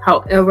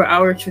 However,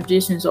 our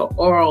traditions are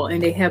oral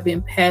and they have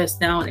been passed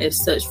down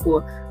as such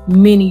for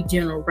many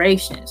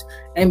generations.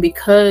 And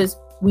because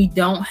we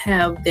don't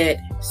have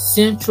that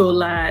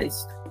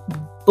centralized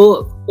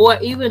book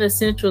or even a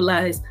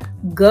centralized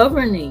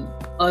governing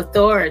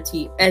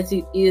authority as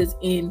it is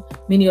in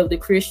many of the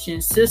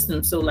Christian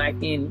systems. So like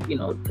in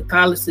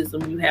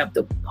Catholicism, you have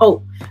the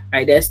Pope,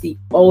 right? That's the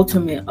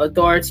ultimate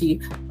authority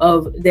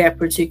of that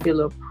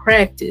particular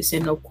practice.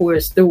 And of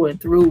course, through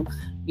and through,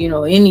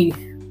 any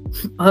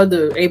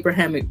other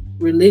Abrahamic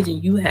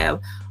religion, you have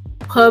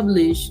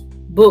published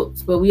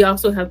books. But we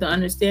also have to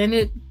understand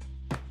that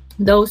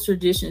those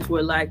traditions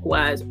were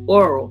likewise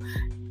oral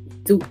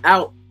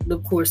throughout the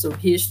course of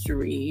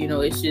history.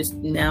 It's just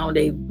now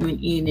they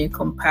went in and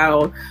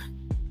compiled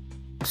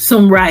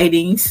some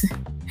writings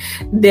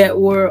that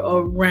were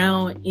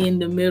around in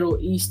the Middle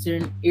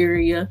Eastern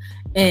area,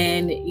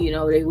 and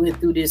they went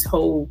through this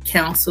whole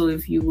council,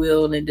 if you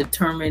will, and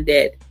determined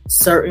that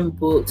certain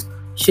books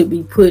should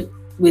be put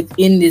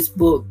within this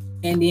book,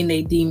 and then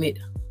they deem it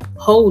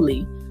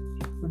holy.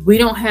 We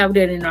don't have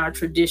that in our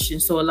tradition,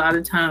 so a lot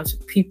of times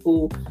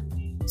people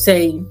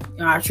say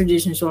our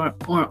traditions aren't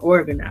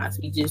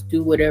organized. We just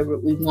do whatever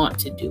we want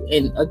to do.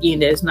 And again,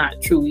 that's not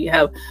true. We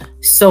have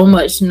so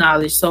much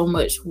knowledge, so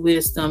much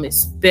wisdom,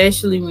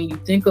 especially when you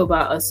think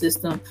about a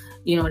system,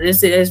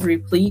 this is as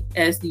replete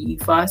as the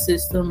Ifa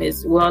system,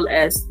 as well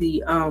as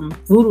the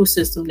Vodou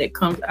system that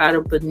comes out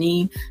of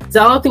Benin. It's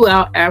all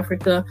throughout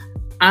Africa.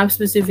 I'm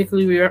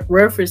specifically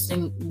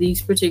referencing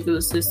these particular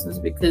systems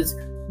because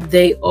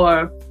they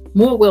are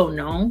more well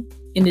known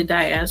in the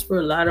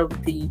diaspora. A lot of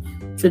the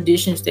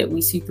traditions that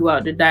we see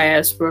throughout the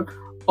diaspora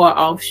are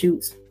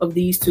offshoots of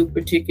these two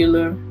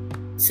particular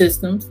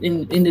systems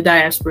in the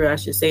diaspora, I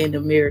should say, in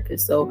America.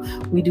 So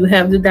we do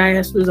have the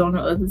diasporas on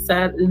the other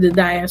side, the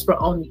diaspora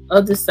on the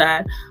other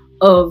side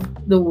of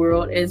the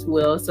world as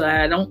well. So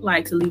I don't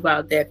like to leave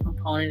out that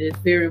component. It's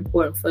very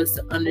important for us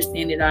to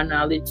understand that our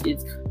knowledge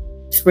is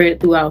spread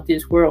throughout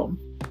this world.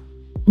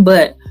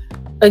 But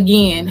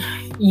again,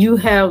 you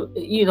have,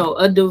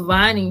 a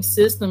divining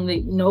system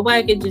that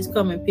nobody can just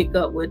come and pick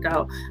up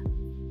without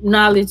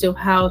knowledge of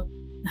how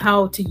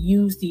to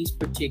use these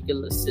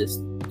particular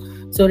systems.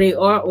 So they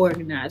are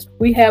organized.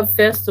 We have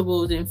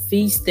festivals and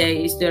feast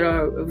days that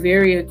are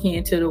very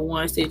akin to the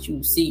ones that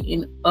you see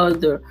in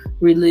other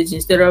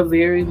religions that are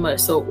very much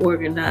so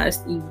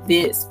organized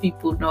events.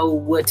 People know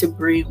what to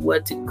bring,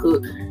 what to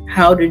cook,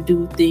 how to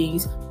do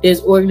things. There's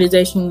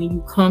organization when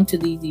you come to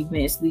these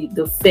events,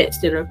 the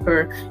fetes that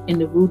occur in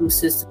the voodoo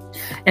system.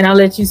 And I'll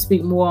let you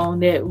speak more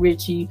on that,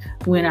 Richie,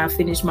 when I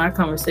finish my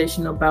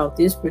conversation about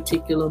this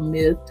particular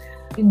myth.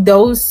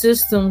 those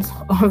systems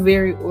are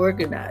very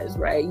organized,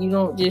 right? You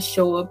don't just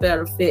show up at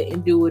a fete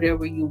and do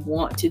whatever you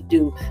want to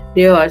do.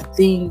 There are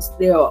things,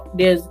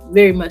 there's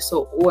very much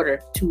so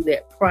order to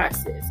that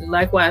process. And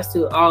likewise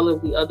to all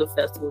of the other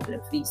festivals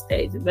and feast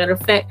days. As a matter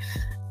of fact,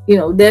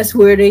 that's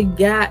where they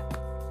got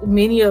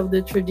many of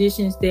the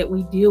traditions that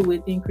we deal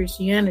with in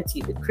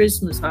Christianity, the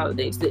Christmas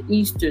holidays, the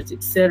Easters,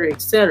 etc.,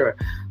 etc.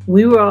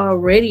 We were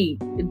already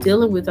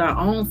dealing with our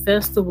own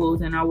festivals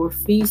and our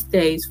feast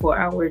days for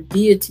our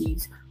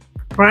deities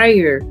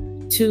prior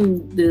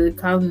to the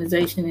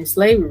colonization and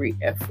slavery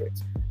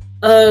efforts.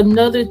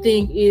 Another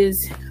thing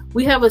is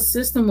we have a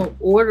system of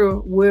order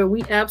where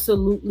we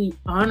absolutely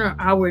honor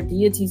our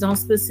deities on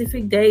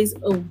specific days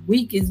of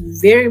week. Is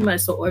very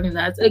much so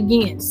organized.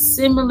 Again,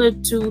 similar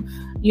to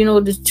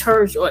the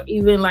church, or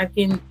even like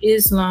in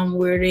Islam,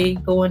 where they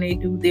go and they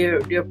do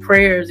their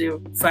prayers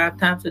 5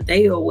 times a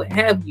day or what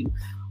have you.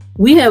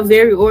 We have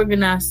very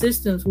organized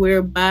systems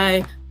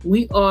whereby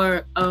we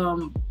are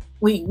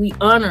we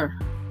honor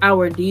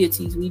our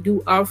deities. We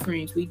do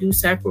offerings, we do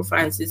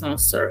sacrifices on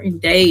certain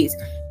days,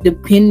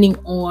 depending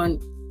on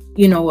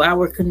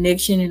our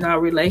connection and our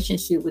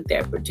relationship with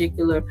that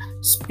particular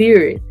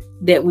spirit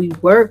that we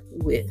work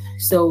with.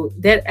 So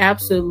that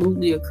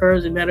absolutely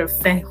occurs. As a matter of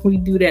fact, we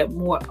do that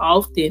more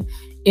often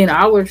in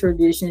our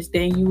traditions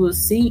than you will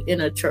see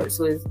in a church.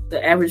 So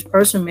the average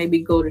person maybe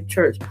go to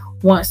church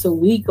once a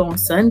week on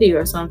Sunday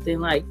or something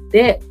like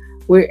that,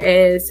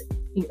 whereas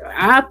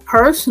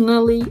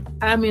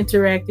I'm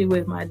interacting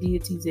with my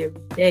deities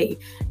every day.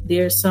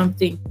 There's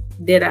something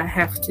that I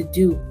have to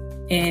do,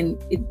 and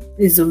it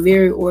is a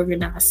very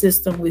organized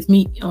system with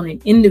me on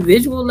an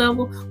individual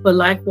level, but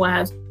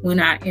likewise when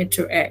I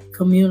interact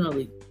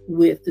communally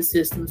with the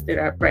systems that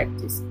I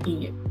practice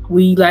in.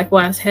 We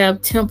likewise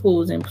have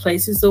temples and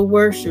places of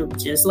worship,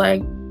 just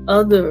like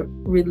other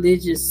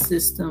religious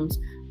systems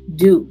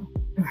do.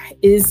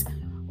 It's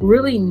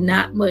really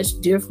not much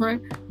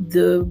different.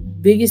 The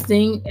biggest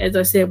thing, as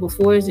I said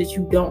before, is that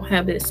you don't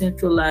have that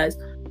centralized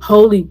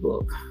holy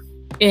book.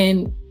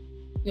 And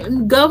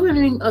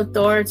governing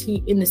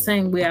authority in the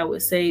same way I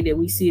would say that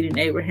we see it in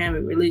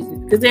Abrahamic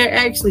religions, because there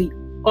actually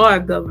are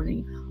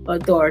governing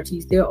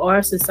authorities. There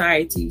are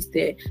societies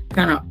that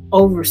kind of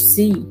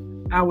oversee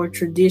our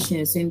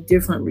traditions in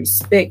different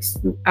respects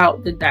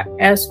throughout the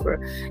diaspora.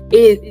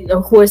 It,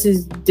 of course,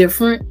 is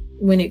different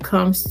when it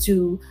comes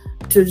to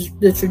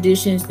the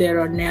traditions that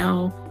are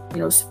now,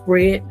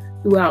 spread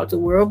throughout the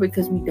world,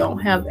 because we don't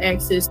have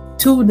access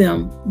to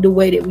them the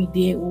way that we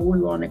did when we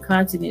were on the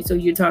continent. So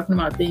you're talking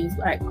about things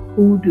like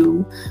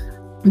Vodou.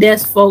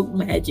 That's folk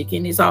magic,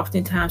 and it's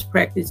oftentimes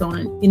practiced on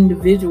an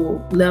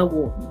individual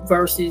level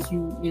versus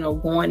you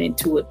going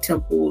into a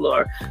temple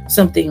or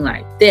something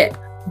like that.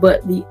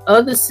 But the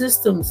other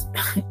systems,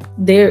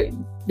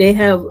 they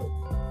have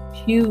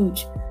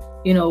huge,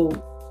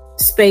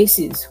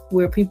 spaces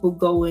where people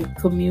go and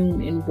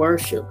commune and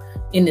worship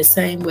in the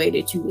same way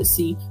that you would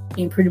see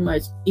in pretty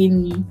much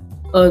any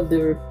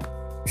other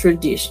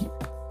tradition.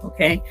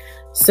 Okay,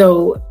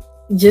 so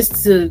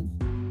just to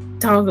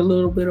talk a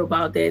little bit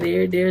about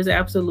that, there's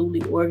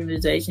absolutely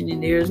organization,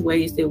 and there's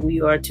ways that we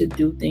are to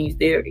do things.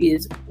 There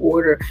is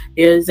order.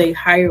 There's a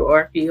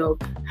hierarchy of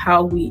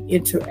how we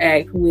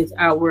interact with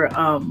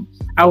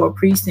our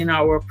priests and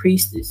our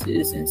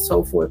priestesses and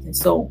so forth and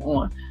so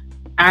on.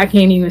 I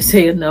can't even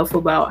say enough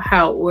about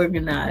how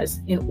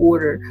organized and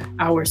ordered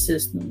our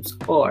systems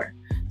are.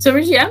 So,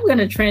 Richie, I'm going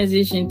to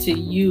transition to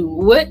you.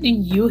 What do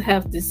you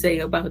have to say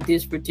about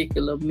this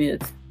particular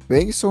myth?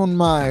 Based on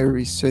my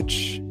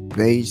research,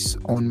 based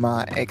on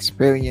my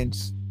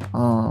experience,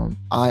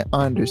 I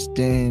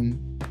understand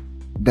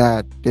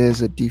that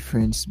there's a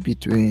difference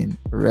between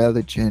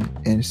religion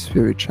and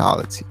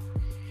spirituality.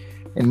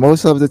 And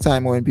most of the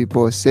time when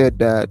people said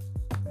that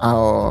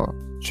our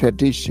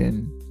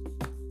tradition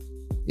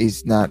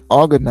is not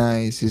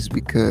organized, is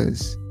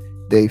because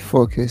they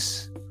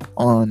focus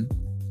on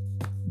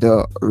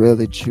the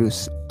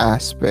religious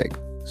aspect.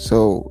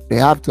 So they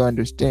have to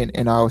understand,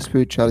 in our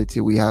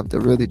spirituality we have the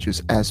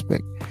religious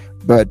aspect,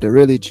 but the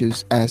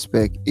religious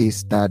aspect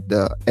is not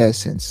the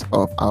essence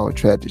of our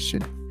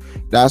tradition.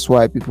 That's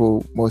why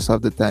people most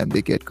of the time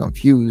they get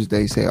confused.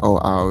 They say, oh,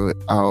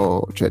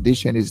 our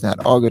tradition is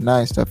not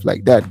organized, stuff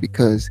like that,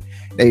 because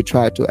they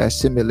try to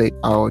assimilate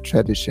our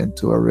tradition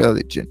to a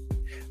religion.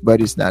 But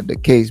it's not the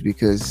case,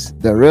 because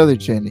the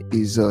religion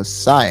is a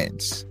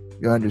science.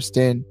 You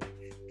understand?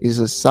 It's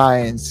a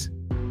science,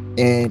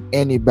 and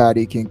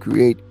anybody can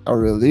create a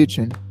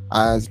religion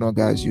as long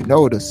as you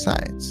know the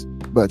science.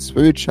 But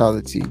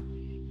spirituality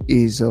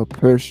is a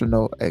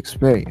personal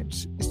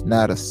experience. It's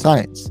not a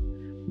science.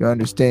 You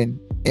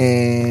understand?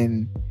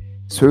 And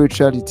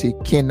spirituality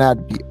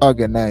cannot be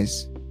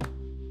organized,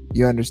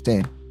 you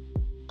understand,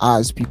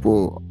 as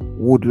people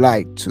would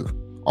like to,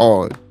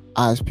 or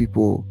as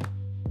people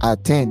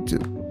attend to.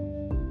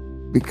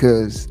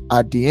 Because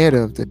at the end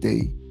of the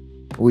day,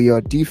 we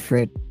are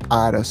different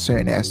at a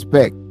certain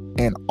aspect,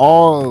 and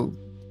all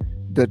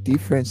the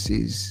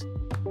differences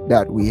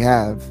that we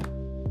have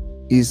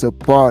is a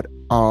part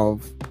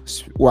of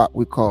what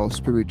we call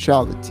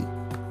spirituality.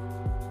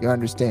 You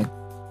understand?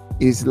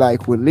 It's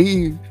like we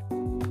live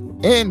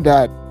in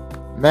that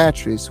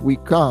mattress, we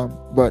come,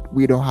 but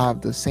we don't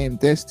have the same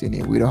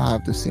destiny, we don't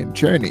have the same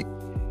journey,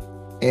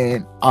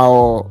 and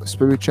our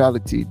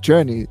spirituality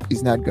journey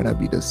is not gonna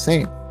be the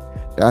same.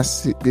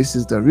 This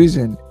is the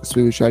reason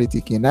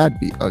spirituality cannot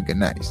be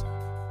organized,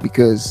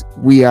 because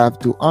we have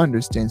to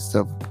understand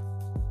stuff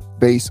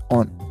based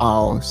on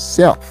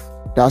ourself.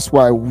 That's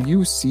why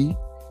you see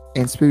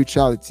in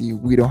spirituality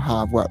we don't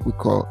have what we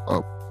call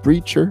a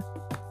preacher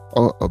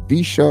or a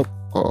bishop,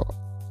 or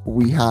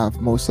we have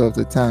most of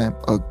the time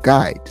a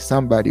guide,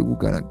 somebody who's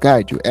gonna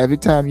guide you every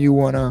time you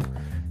wanna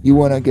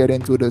get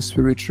into the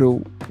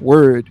spiritual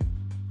word.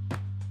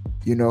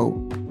 You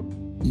know,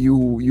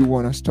 you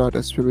want to start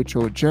a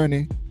spiritual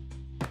journey,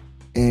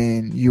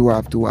 and you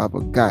have to have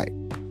a guide,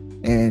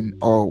 and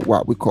or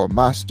what we call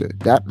master.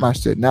 That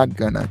master not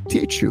gonna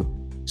teach you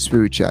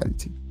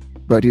spirituality,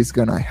 but it's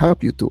gonna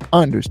help you to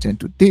understand,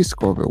 to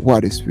discover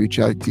what is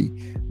spirituality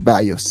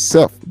by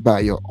yourself, by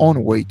your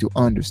own way to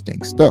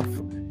understand stuff.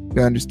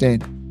 You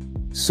understand?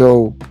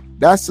 So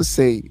that's to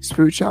say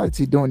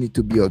spirituality don't need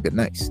to be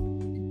organized.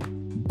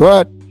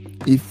 But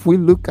if we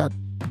look at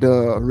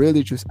the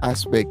religious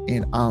aspect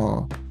in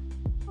our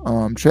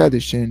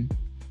tradition,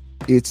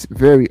 it's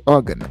very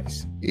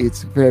organized.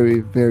 It's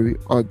very, very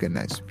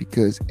organized,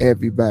 because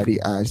everybody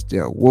has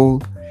their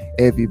role,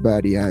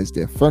 everybody has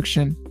their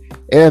function,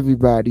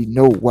 everybody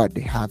know what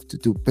they have to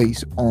do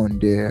based on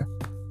their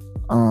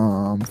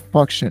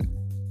function.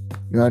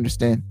 You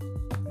understand?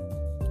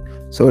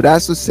 So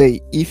that's to say,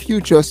 if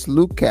you just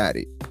look at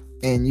it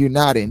and you're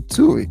not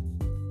into it,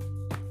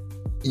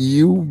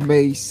 you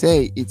may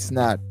say it's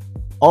not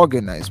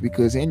organized,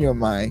 because in your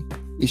mind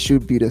it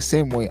should be the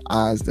same way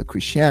as the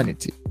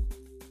Christianity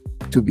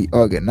to be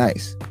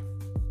organized,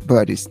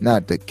 but it's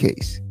not the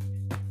case.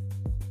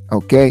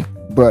 Okay,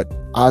 but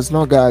as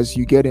long as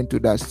you get into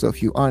that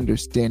stuff, you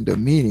understand the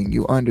meaning,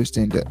 you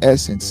understand the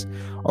essence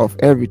of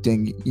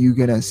everything, you're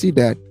gonna see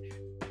that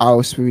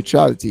our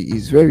spirituality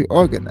is very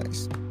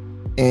organized.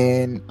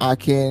 And I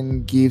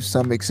can give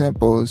some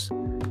examples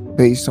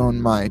based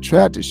on my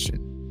tradition.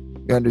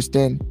 You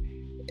understand?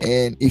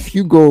 And if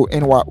you go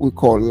in what we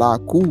call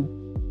Laku,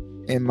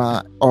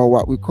 or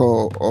what we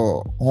call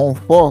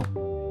Honfort,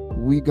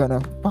 we're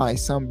gonna find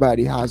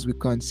somebody as we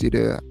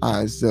consider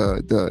as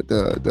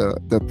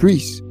the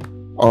priest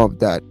of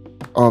that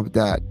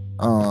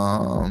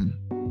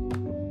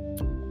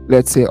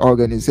let's say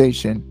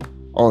organization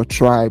or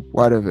tribe,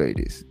 whatever it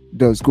is,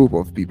 those group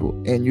of people.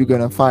 And you're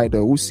gonna find the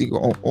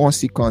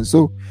Onsi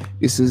Konzo.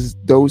 This is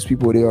those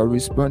people, they are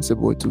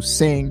responsible to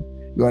sing.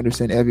 You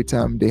understand? Every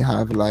time they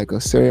have like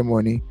a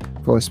ceremony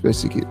for a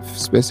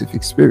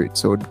specific spirit,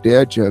 so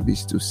their job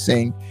is to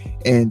sing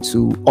and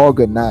to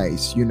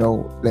organize,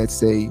 let's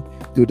say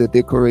do the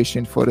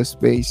decoration for the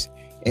space.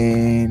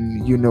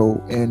 And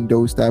in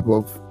those type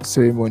of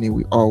ceremony,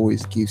 we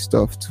always give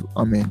stuff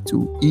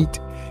to eat.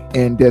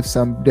 And there's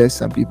some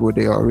people,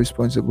 they are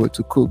responsible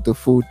to cook the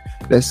food.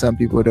 There's some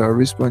people that are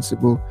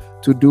responsible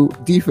to do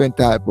different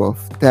type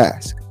of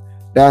tasks.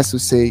 That's to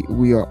say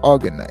we are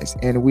organized.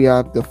 And we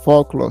have the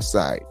folklore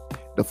side.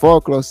 The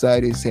folklore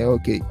side is saying,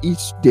 okay,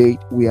 each date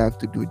we have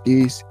to do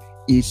this,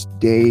 each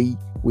day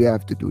we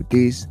have to do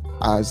this,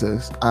 as a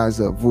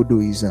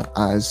voodooism,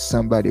 as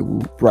somebody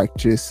who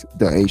practice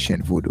the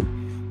Haitian voodoo.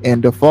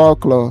 And the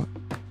folklore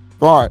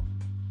part,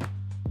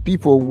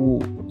 people who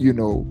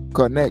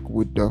connect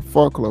with the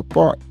folklore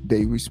part,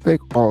 they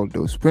respect all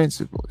those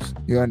principles.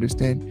 You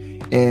understand?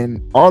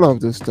 And all of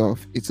the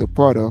stuff, it's a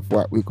part of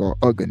what we call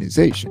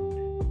organization.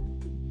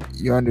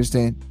 You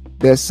understand?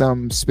 There's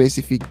some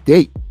specific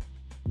date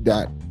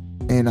that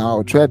in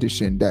our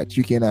tradition that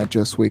you cannot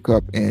just wake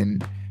up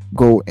and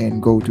go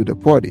to the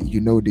party.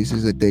 This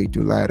is a day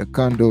to light a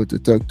candle, to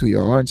talk to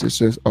your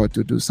ancestors, or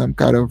to do some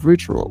kind of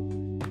ritual.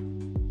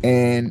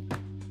 And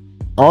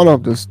all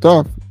of the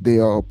stuff, they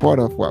are a part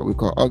of what we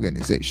call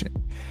organization.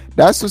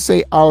 That's to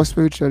say our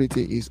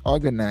spirituality is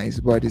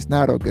organized, but it's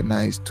not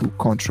organized to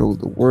control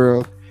the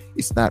world.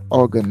 It's not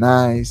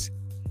organized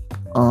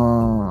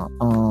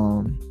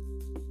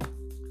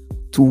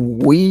to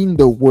win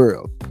the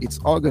world. It's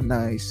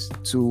organized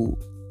to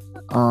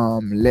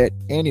let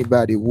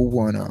anybody who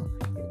wanna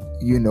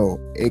you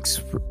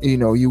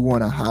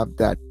wanna have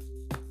that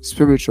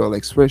spiritual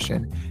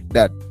expression,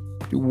 that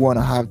you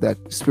wanna have that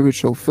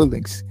spiritual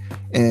feelings,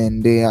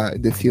 and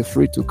they feel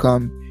free to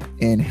come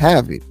and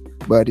have it.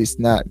 But it's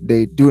not,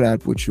 they do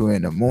not put you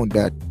in a mood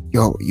that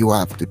you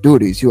have to do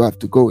this, you have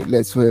to go.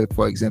 Let's say,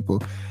 for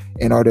example,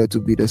 in order to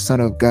be the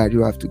son of God,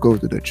 you have to go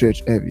to the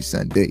church every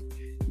Sunday.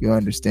 You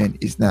understand?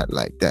 It's not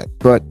like that.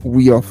 But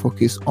we are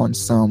focused on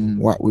some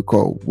what we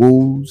call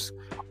rules,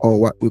 or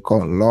what we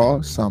call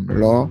law, some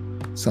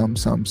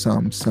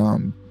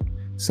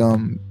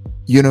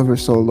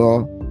universal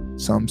law,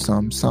 some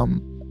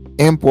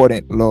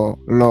important law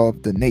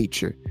of the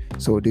nature.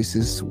 So this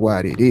is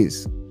what it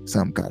is,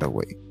 some kind of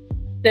way.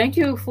 Thank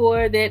you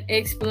for that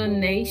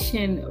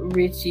explanation,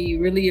 Richie.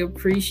 Really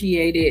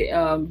appreciate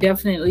it.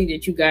 Definitely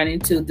that you got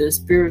into the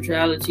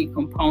spirituality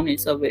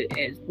components of it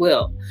as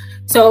well.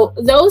 So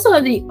those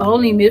are the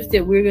only myths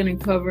that we're going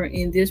to cover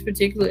in this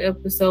particular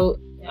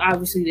episode.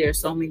 Obviously, there are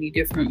so many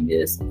different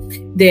myths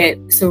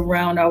that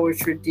surround our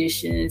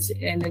traditions,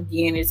 and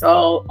again, it's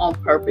all on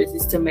purpose.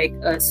 It's to make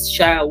us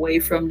shy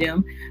away from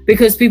them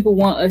because people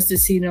want us to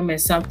see them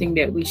as something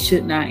that we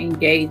should not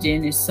engage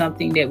in, as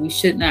something that we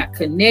should not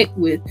connect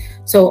with.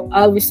 So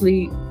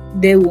obviously,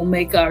 they will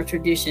make our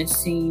traditions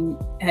seem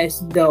as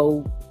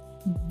though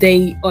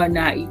they are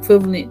not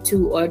equivalent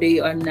to, or they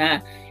are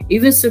not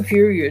even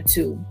superior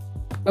to,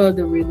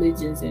 other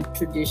religions and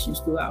traditions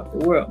throughout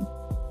the world.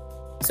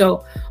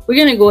 So we're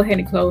going to go ahead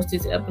and close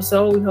this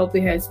episode. We hope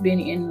it has been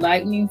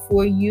enlightening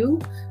for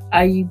you.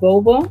 Ayi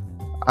Bobo.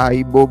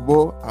 Ayi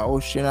Bobo,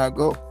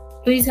 Aoshinago.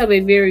 Please have a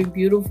very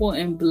beautiful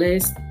and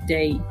blessed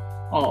day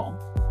all.